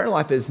our prayer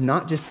life is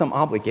not just some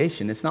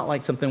obligation. It's not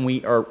like something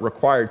we are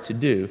required to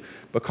do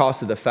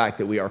because of the fact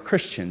that we are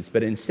Christians.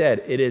 But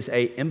instead, it is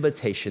an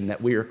invitation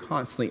that we are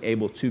constantly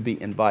able to be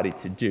invited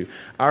to do.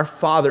 Our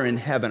Father in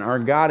heaven, our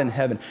God in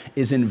heaven,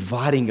 is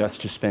inviting us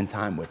to spend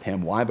time with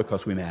him. Why?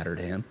 Because we matter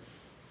to him.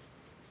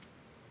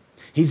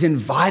 He's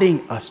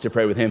inviting us to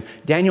pray with him.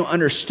 Daniel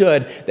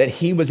understood that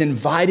he was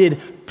invited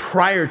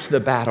prior to the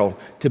battle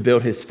to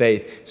build his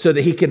faith so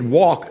that he could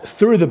walk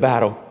through the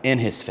battle in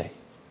his faith.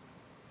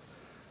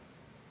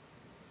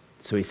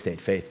 So he stayed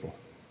faithful.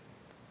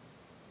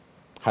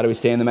 How do we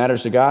stay in the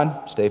matters of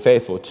God? Stay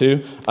faithful.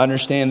 2,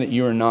 understand that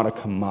you are not a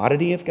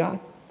commodity of God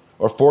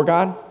or for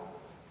God,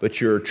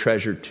 but you're a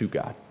treasure to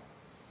God.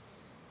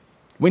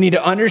 We need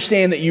to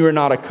understand that you are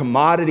not a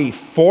commodity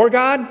for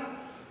God.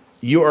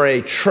 You are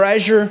a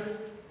treasure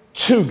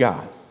to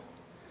God.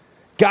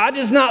 God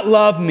does not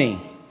love me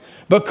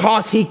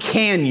because he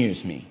can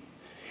use me.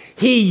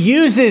 He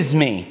uses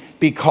me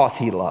because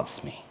he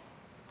loves me.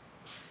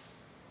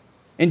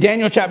 In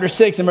Daniel chapter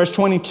 6 and verse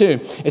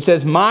 22, it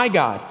says, my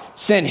God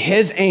sent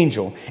his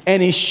angel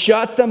and he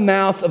shut the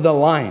mouths of the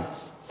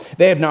lions.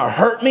 They have not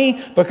hurt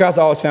me because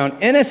I was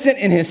found innocent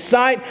in his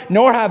sight,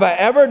 nor have I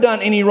ever done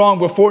any wrong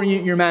before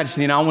you, your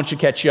majesty. And I want you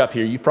to catch you up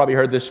here. You've probably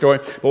heard this story,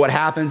 but what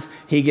happens?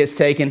 He gets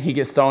taken, he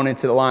gets thrown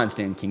into the lion's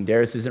den. King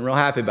Darius isn't real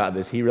happy about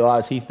this. He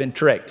realized he's been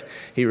tricked.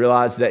 He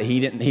realized that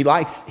he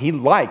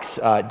likes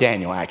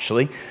Daniel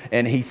actually,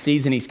 and he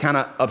sees and he's kind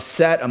of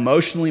upset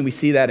emotionally. We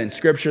see that in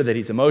scripture that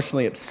he's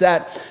emotionally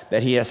upset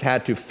that he has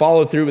had to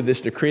follow through with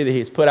this decree that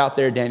he's put out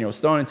there. Daniel was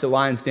thrown into the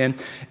lion's den.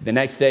 The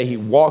next day he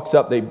walks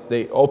up,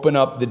 they open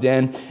up the den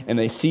and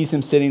they sees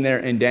him sitting there,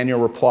 and Daniel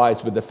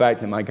replies with the fact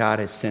that my God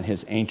has sent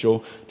his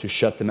angel to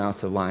shut the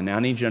mouths of the lion. Now I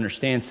need you to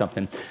understand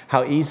something.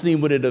 How easily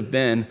would it have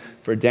been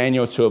for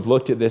Daniel to have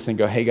looked at this and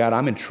go, hey God,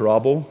 I'm in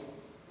trouble.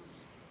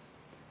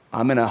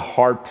 I'm in a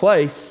hard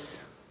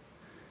place.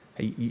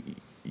 Hey,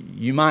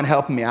 you mind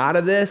helping me out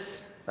of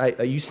this?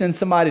 You send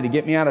somebody to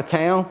get me out of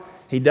town?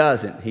 He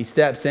doesn't. He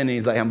steps in and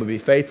he's like, I'm going to be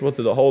faithful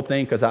through the whole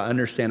thing because I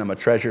understand I'm a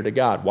treasure to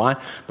God.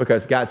 Why?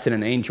 Because God sent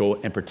an angel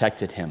and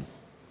protected him.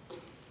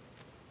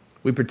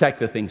 We protect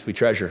the things we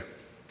treasure.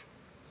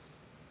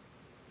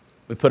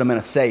 We put them in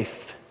a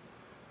safe.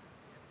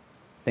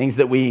 Things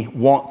that we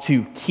want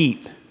to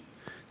keep.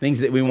 Things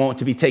that we want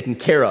to be taken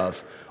care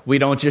of. We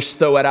don't just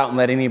throw it out and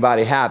let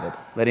anybody have it.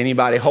 Let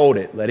anybody hold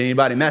it. Let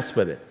anybody mess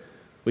with it.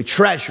 We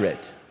treasure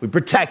it. We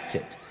protect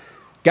it.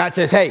 God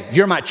says, hey,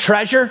 you're my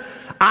treasure.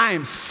 I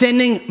am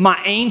sending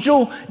my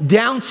angel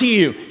down to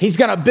you. He's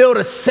going to build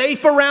a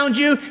safe around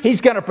you. He's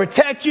going to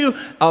protect you.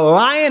 A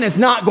lion is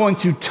not going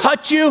to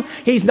touch you.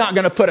 He's not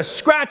going to put a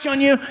scratch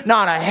on you.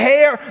 Not a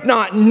hair,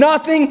 not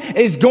nothing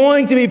is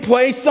going to be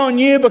placed on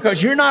you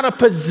because you're not a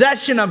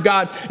possession of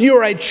God. You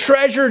are a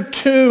treasure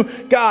to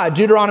God.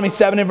 Deuteronomy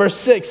 7 and verse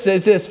 6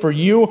 says this, for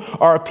you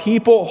are a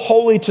people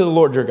holy to the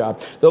Lord your God.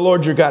 The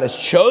Lord your God has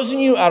chosen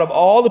you out of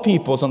all the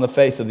peoples on the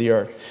face of the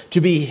earth to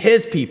be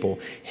his people,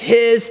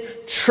 his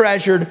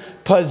treasured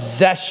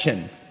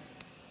possession.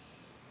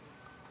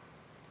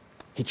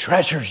 He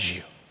treasures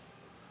you.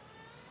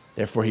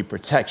 Therefore, he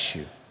protects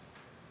you.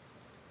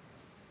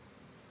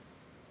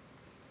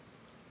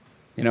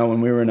 You know,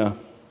 when we were in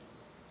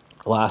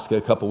Alaska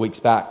a couple weeks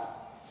back,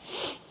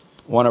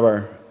 one of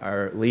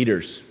our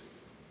leaders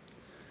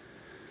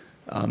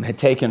had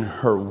taken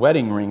her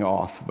wedding ring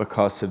off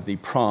because of the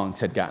prongs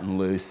had gotten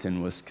loose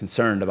and was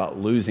concerned about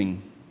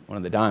losing one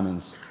of the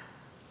diamonds.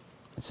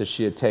 And so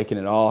she had taken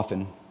it off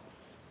and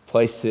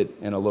placed it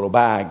in a little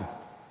bag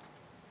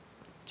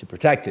to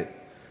protect it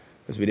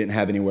because we didn't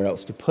have anywhere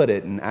else to put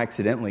it and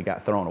accidentally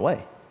got thrown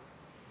away.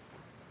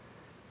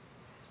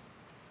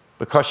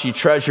 Because she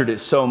treasured it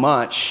so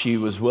much, she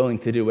was willing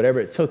to do whatever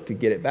it took to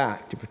get it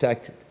back, to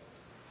protect it.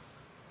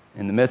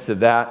 In the midst of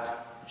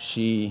that,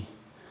 she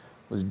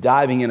was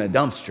diving in a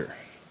dumpster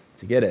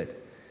to get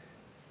it.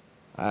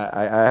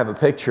 I have a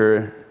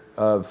picture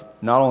of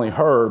not only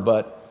her,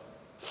 but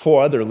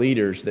 4 other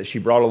leaders that she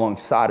brought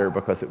alongside her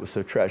because it was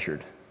so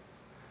treasured,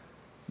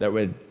 that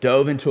would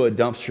dove into a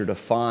dumpster to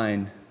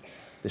find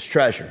this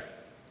treasure.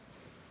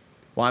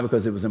 Why?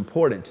 Because it was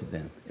important to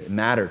them. It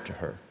mattered to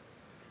her.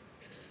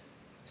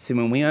 See,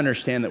 when we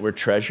understand that we're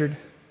treasured,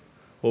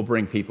 we'll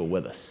bring people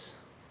with us.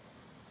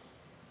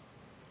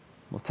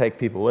 We'll take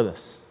people with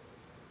us.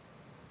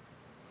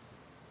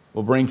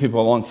 We'll bring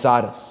people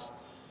alongside us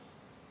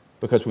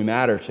because we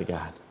matter to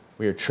God.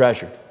 We are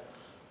treasured.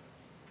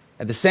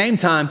 At the same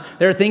time,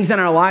 there are things in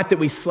our life that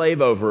we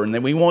slave over and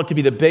that we want to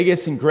be the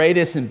biggest and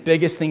greatest and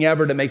biggest thing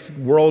ever that makes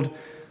the world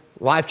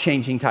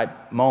life-changing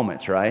type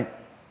moments, right?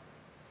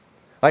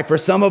 Like for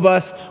some of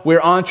us,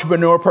 we're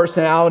entrepreneur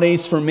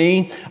personalities. For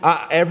me,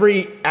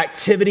 every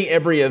activity,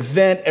 every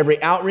event,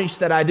 every outreach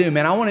that I do,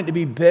 man, I want it to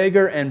be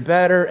bigger and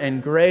better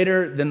and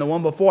greater than the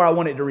one before. I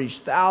want it to reach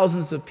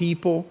thousands of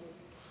people.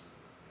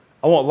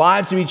 I want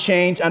lives to be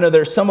changed. I know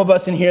there's some of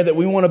us in here that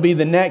we want to be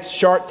the next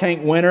Shark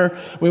Tank winner.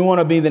 We want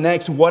to be the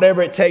next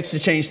whatever it takes to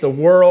change the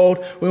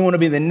world. We want to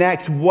be the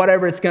next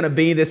whatever it's going to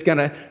be that's going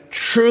to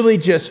truly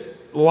just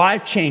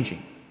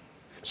life-changing.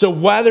 So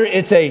whether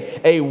it's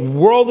a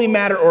worldly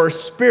matter or a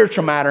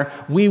spiritual matter,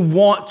 we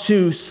want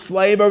to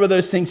slave over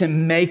those things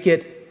and make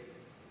it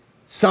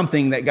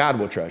something that God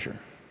will treasure.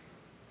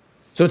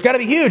 So it's got to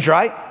be huge,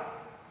 right?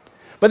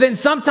 But then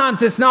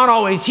sometimes it's not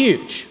always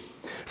huge.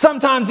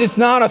 Sometimes it's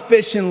not a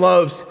fish and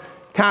loaves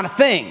kind of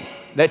thing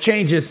that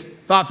changes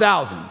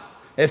 5,000.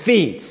 It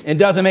feeds and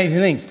does amazing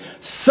things.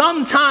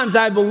 Sometimes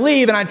I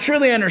believe and I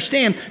truly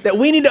understand that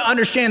we need to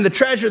understand the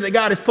treasure that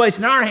God has placed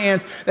in our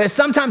hands, that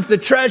sometimes the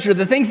treasure,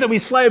 the things that we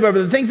slave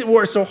over, the things that we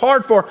work so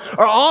hard for,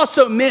 are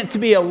also meant to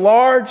be a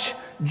large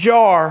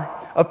jar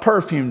of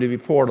perfume to be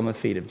poured on the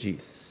feet of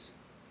Jesus.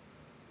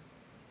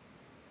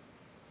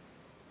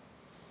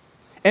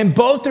 And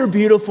both are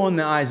beautiful in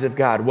the eyes of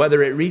God.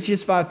 Whether it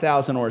reaches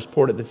 5,000 or is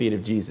poured at the feet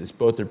of Jesus,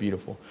 both are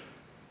beautiful.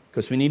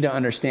 Because we need to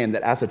understand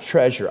that as a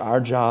treasure,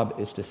 our job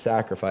is to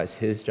sacrifice.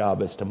 His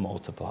job is to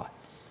multiply.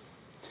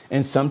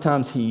 And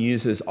sometimes he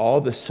uses all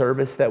the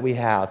service that we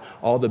have,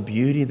 all the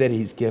beauty that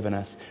he's given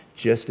us,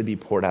 just to be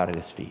poured out at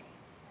his feet.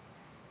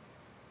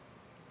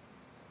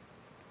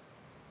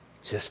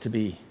 Just to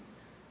be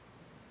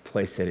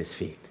placed at his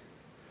feet.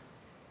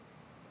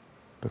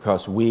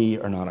 Because we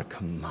are not a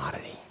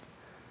commodity.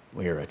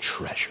 We are a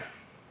treasure.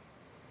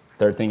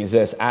 Third thing is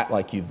this: act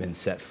like you've been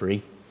set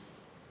free.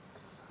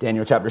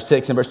 Daniel chapter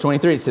 6 and verse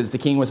 23, it says, the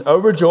king was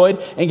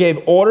overjoyed and gave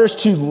orders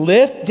to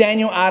lift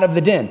Daniel out of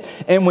the den.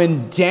 And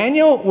when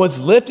Daniel was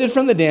lifted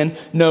from the den,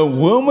 no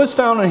wound was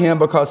found on him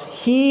because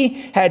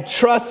he had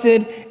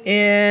trusted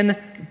in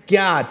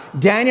God.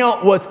 Daniel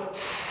was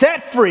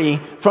set free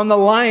from the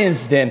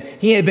lion's den.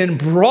 He had been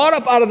brought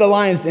up out of the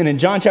lion's den in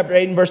John chapter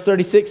 8 and verse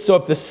 36. So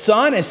if the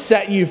Son has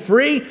set you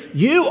free,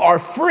 you are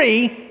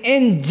free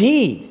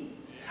indeed.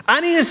 I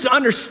need us to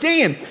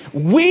understand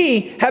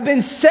we have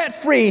been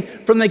set free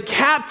from the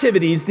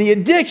captivities, the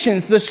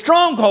addictions, the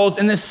strongholds,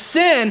 and the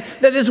sin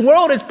that this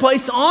world has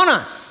placed on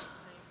us.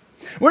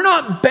 We're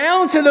not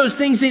bound to those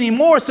things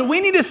anymore, so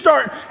we need to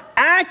start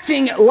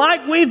acting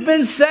like we've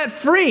been set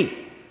free.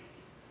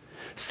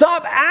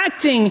 Stop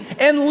acting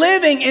and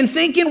living and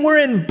thinking we're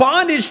in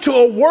bondage to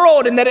a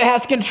world and that it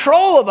has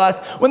control of us,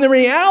 when the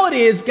reality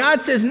is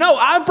God says, no,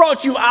 I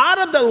brought you out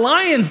of the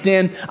lion's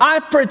den.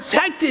 I've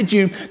protected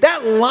you.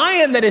 That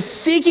lion that is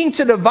seeking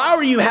to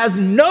devour you has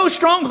no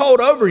stronghold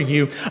over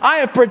you. I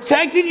have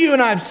protected you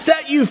and I've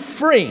set you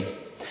free.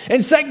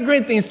 And 2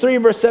 Corinthians 3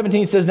 verse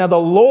 17 says, now the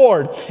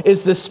Lord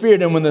is the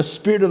Spirit, and when the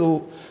Spirit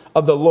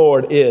of the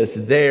Lord is,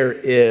 there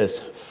is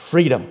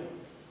freedom.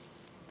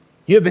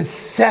 You have been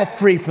set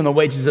free from the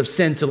wages of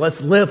sin, so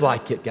let's live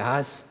like it,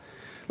 guys.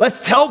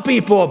 Let's tell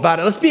people about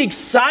it. Let's be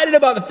excited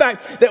about the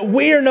fact that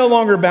we are no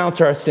longer bound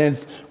to our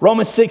sins.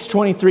 Romans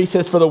 6:23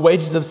 says, for the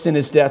wages of sin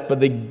is death, but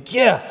the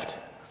gift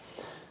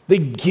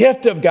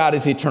of God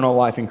is eternal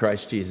life in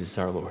Christ Jesus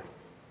our Lord.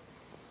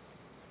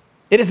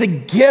 It is a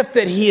gift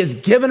that he has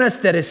given us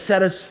that has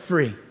set us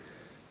free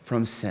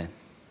from sin.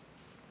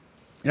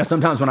 You know,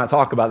 sometimes when I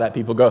talk about that,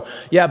 people go,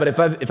 yeah, but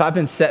if I've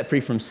been set free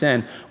from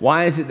sin,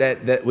 why is it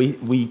that we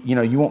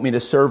you want me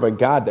to serve a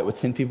God that would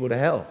send people to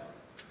hell?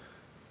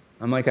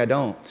 I'm like, I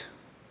don't.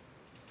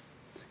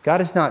 God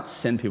does not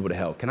send people to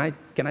hell. Can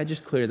I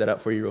just clear that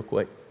up for you real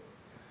quick?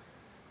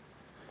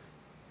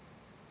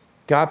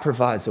 God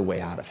provides a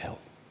way out of hell.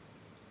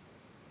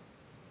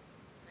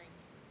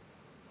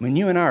 When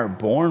you and I are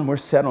born, we're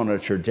set on a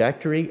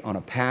trajectory, on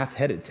a path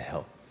headed to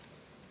hell.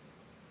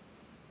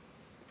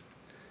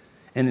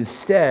 And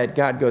instead,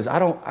 God goes, I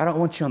don't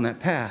want you on that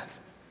path.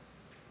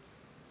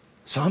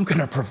 So I'm going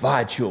to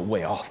provide you a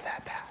way off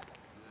that path.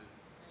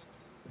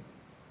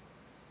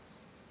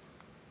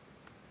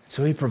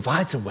 So he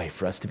provides a way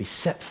for us to be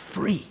set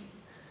free.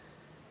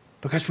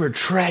 Because we're a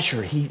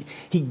treasure. He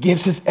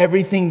gives us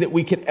everything that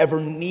we could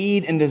ever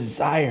need and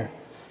desire.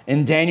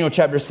 In Daniel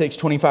chapter 6,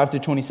 25 through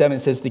 27, it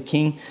says,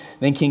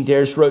 then King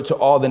Darius wrote to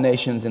all the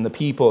nations and the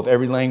people of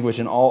every language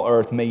in all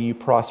earth, may you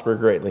prosper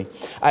greatly.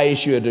 I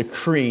issue a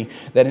decree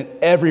that in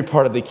every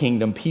part of the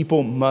kingdom,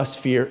 people must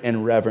fear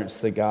and reverence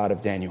the God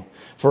of Daniel.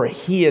 For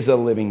he is a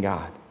living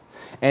God,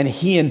 and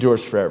he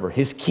endures forever.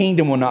 His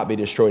kingdom will not be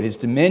destroyed. His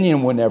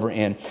dominion will never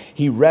end.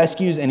 He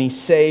rescues and he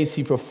saves.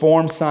 He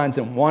performs signs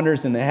and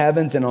wonders in the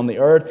heavens and on the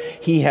earth.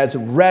 He has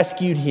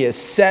rescued, he has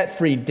set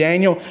free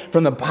Daniel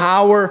from the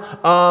power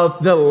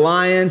of the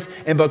lions.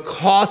 And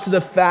because of the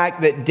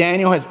fact that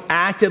Daniel has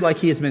acted like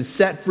he has been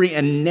set free,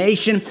 a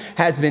nation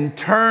has been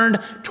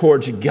turned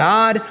towards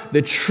God,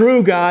 the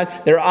true God.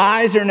 Their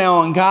eyes are now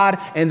on God,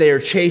 and they are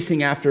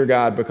chasing after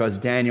God because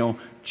Daniel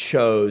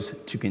chose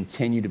to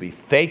continue to be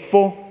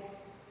faithful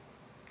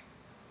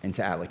and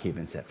to act like he'd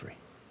been set free.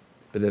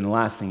 But then the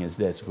last thing is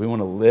this. If we want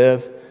to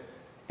live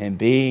and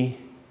be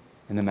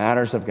in the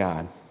matters of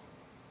God,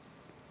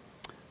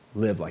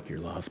 live like you're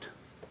loved.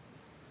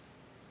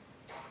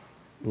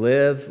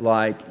 Live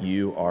like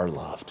you are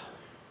loved.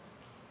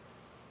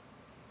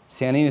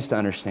 See, I need us to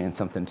understand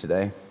something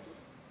today.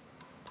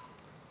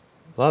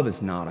 Love is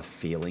not a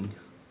feeling.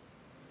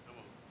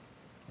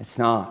 It's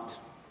not.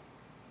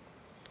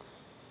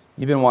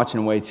 You've been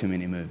watching way too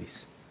many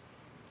movies.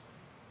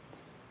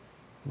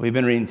 We've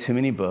been reading too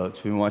many books.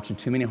 We've been watching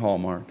too many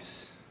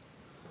Hallmarks.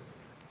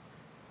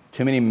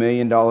 Too many $1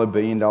 million, $1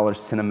 billion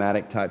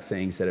cinematic type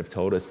things that have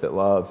told us that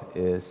love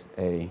is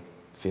a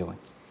feeling.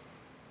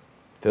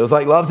 Feels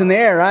like love's in the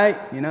air, right?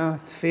 You know,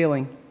 it's a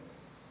feeling.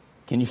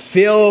 Can you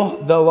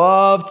feel the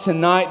love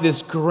tonight?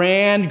 This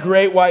grand,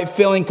 great white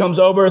feeling comes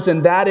over us,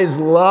 and that is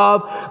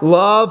love.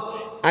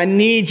 Love, I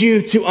need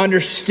you to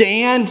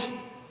understand,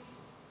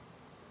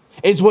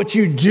 is what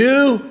you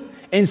do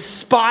in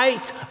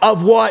spite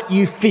of what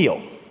you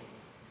feel.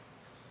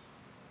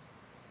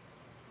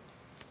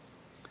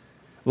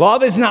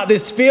 Love is not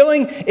this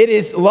feeling.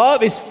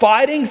 Love is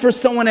fighting for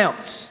someone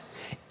else.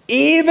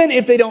 Even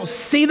if they don't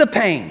see the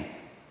pain,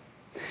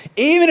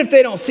 even if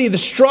they don't see the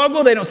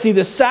struggle, they don't see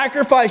the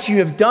sacrifice you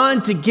have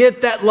done to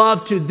get that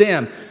love to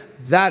them.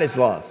 That is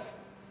love.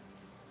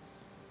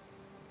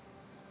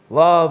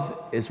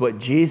 Love is what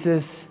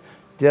Jesus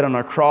did on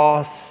a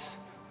cross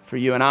for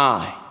you and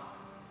I.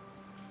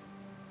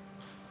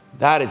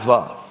 That is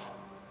love.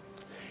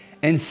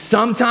 And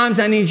sometimes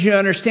I need you to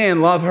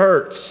understand love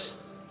hurts.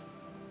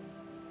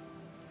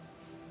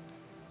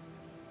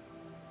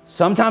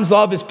 Sometimes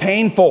love is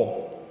painful.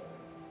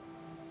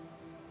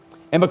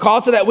 And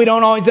because of that, we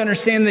don't always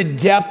understand the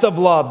depth of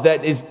love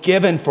that is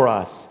given for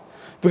us.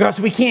 Because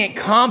we can't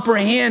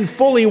comprehend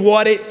fully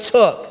what it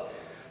took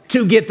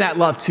to get that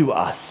love to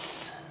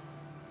us.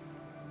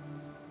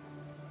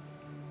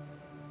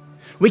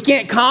 We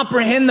can't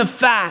comprehend the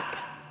fact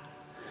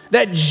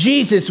that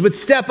Jesus would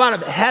step out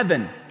of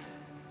heaven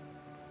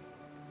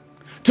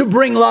to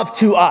bring love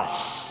to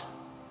us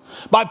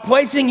by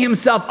placing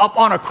himself up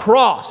on a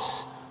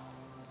cross.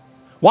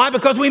 Why?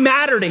 Because we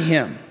matter to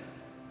him.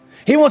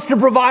 He wants to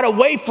provide a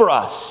way for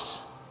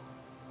us.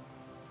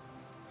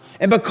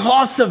 And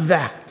because of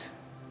that,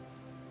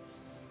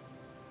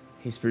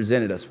 he's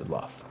presented us with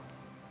love.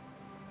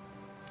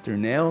 Through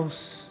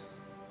nails,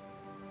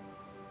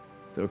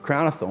 through a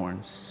crown of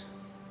thorns,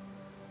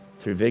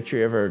 through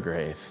victory over a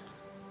grave,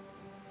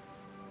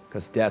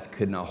 because death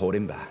could not hold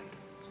him back.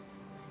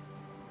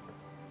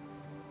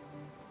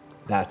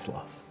 That's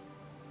love.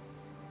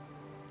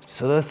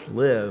 So let's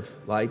live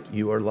like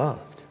you are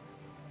loved.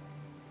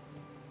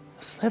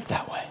 Let's live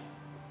that way.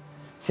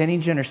 See, I need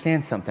you to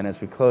understand something as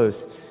we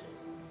close.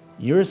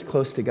 You're as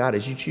close to God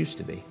as you choose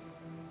to be.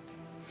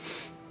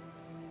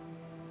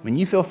 When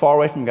you feel far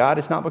away from God,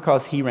 it's not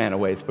because he ran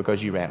away, it's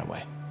because you ran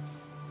away.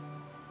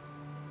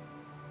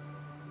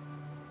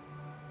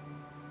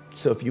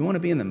 So if you want to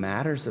be in the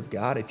matters of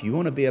God, if you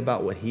want to be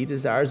about what he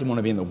desires and want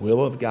to be in the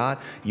will of God,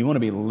 you want to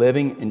be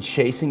living and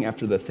chasing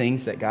after the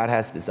things that God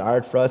has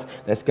desired for us,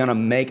 that's going to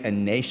make a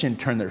nation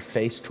turn their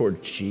face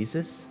toward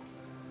Jesus,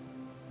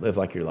 live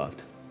like you're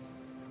loved.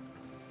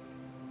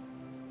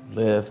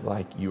 Live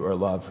like you are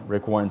loved.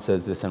 Rick Warren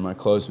says this, and I'm going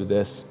to close with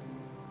this.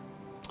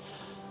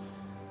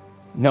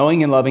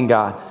 Knowing and loving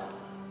God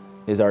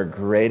is our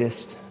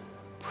greatest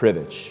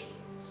privilege.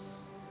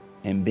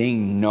 And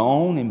being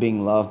known and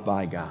being loved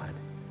by God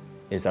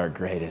is our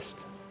greatest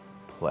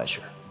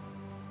pleasure.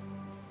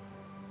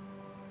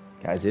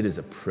 Guys, it is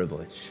a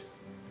privilege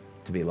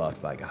to be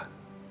loved by God.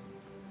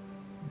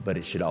 But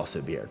it should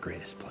also be our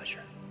greatest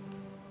pleasure.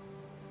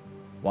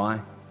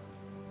 Why?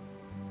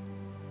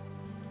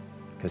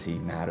 Because he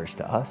matters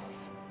to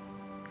us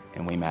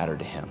and we matter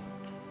to him.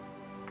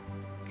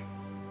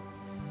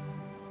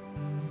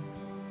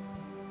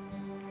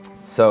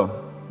 So,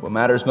 what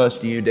matters most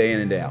to you day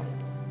in and day out?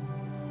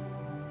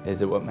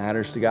 Is it what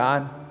matters to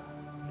God?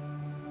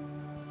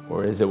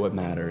 Or is it what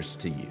matters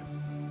to you?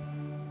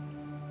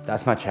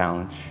 That's my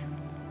challenge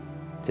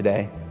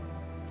today,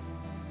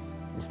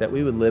 is that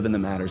we would live in the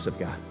matters of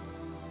God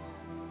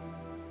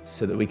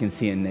so that we can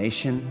see a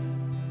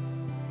nation,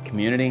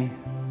 community,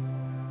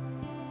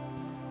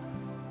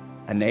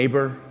 a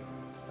neighbor,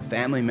 a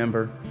family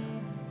member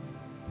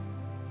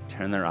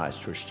turn their eyes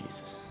towards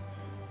Jesus.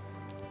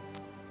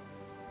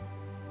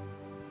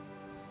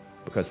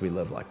 Because we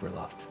live like we're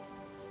loved.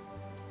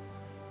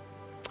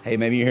 Hey,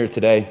 maybe you're here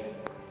today.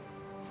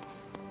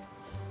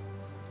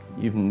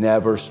 You've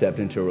never stepped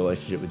into a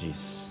relationship with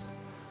Jesus.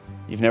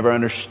 You've never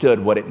understood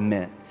what it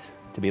meant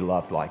to be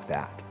loved like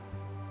that.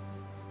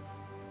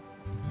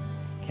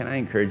 Can I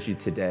encourage you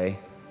today?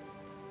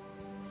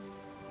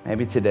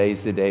 Maybe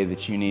today's the day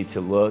that you need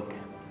to look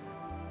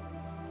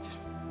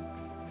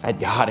at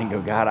God and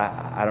go, God,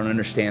 I don't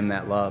understand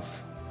that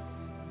love.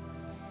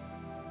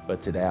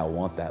 But today I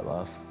want that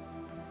love.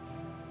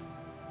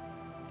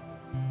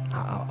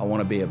 I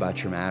want to be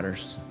about your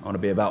matters. I want to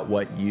be about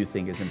what you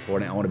think is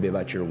important. I want to be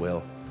about your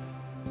will.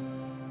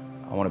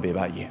 I want to be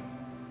about you.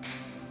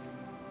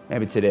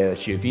 Maybe today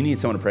that's you. If you need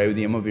someone to pray with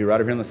you, I'm going to be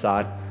right over here on the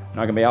side. I'm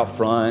not going to be out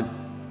front.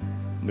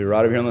 I'll be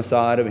right over here on the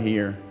side over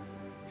here,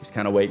 just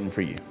kind of waiting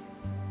for you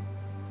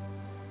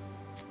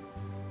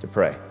to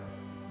pray.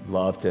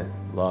 Love to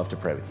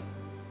pray with you.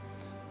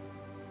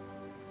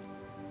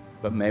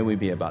 But may we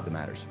be about the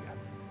matters of God.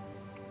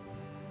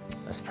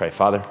 Let's pray.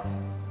 Father,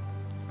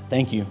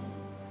 thank you.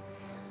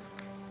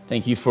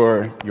 Thank you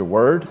for your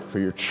word, for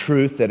your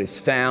truth that is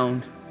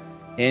found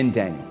in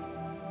Daniel.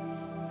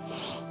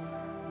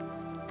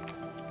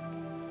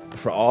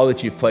 For all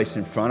that you've placed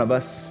in front of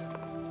us,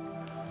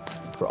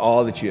 for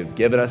all that you have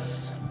given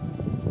us.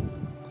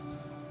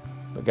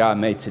 But God,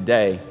 may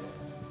today,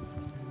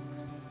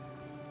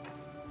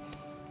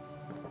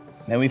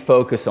 may we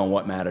focus on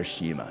what matters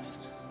to you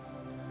most.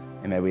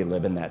 And may we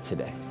live in that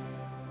today.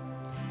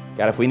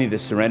 God, if we need to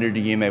surrender to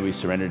you, may we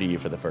surrender to you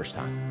for the first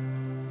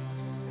time.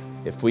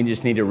 If we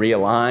just need to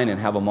realign and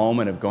have a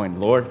moment of going,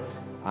 Lord,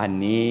 I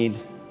need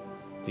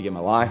to get my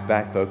life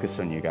back focused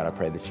on you. God, I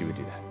pray that you would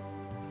do that.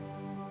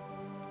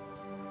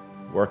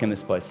 Work in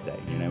this place today.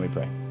 In your name we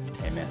pray.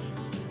 Amen.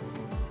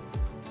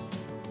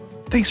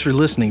 Thanks for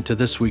listening to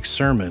this week's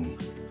sermon.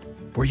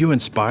 Were you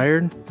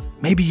inspired?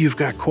 Maybe you've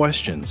got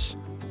questions.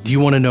 Do you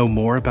want to know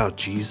more about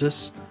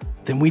Jesus?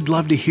 Then we'd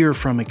love to hear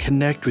from and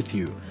connect with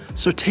you.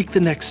 So take the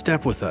next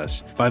step with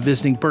us by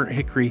visiting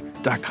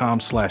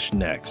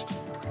burnthickory.com/next.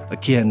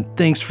 Again,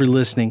 thanks for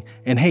listening.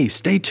 And hey,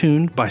 stay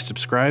tuned by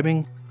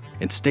subscribing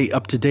and stay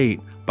up to date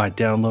by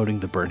downloading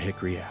the Burnt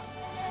Hickory app.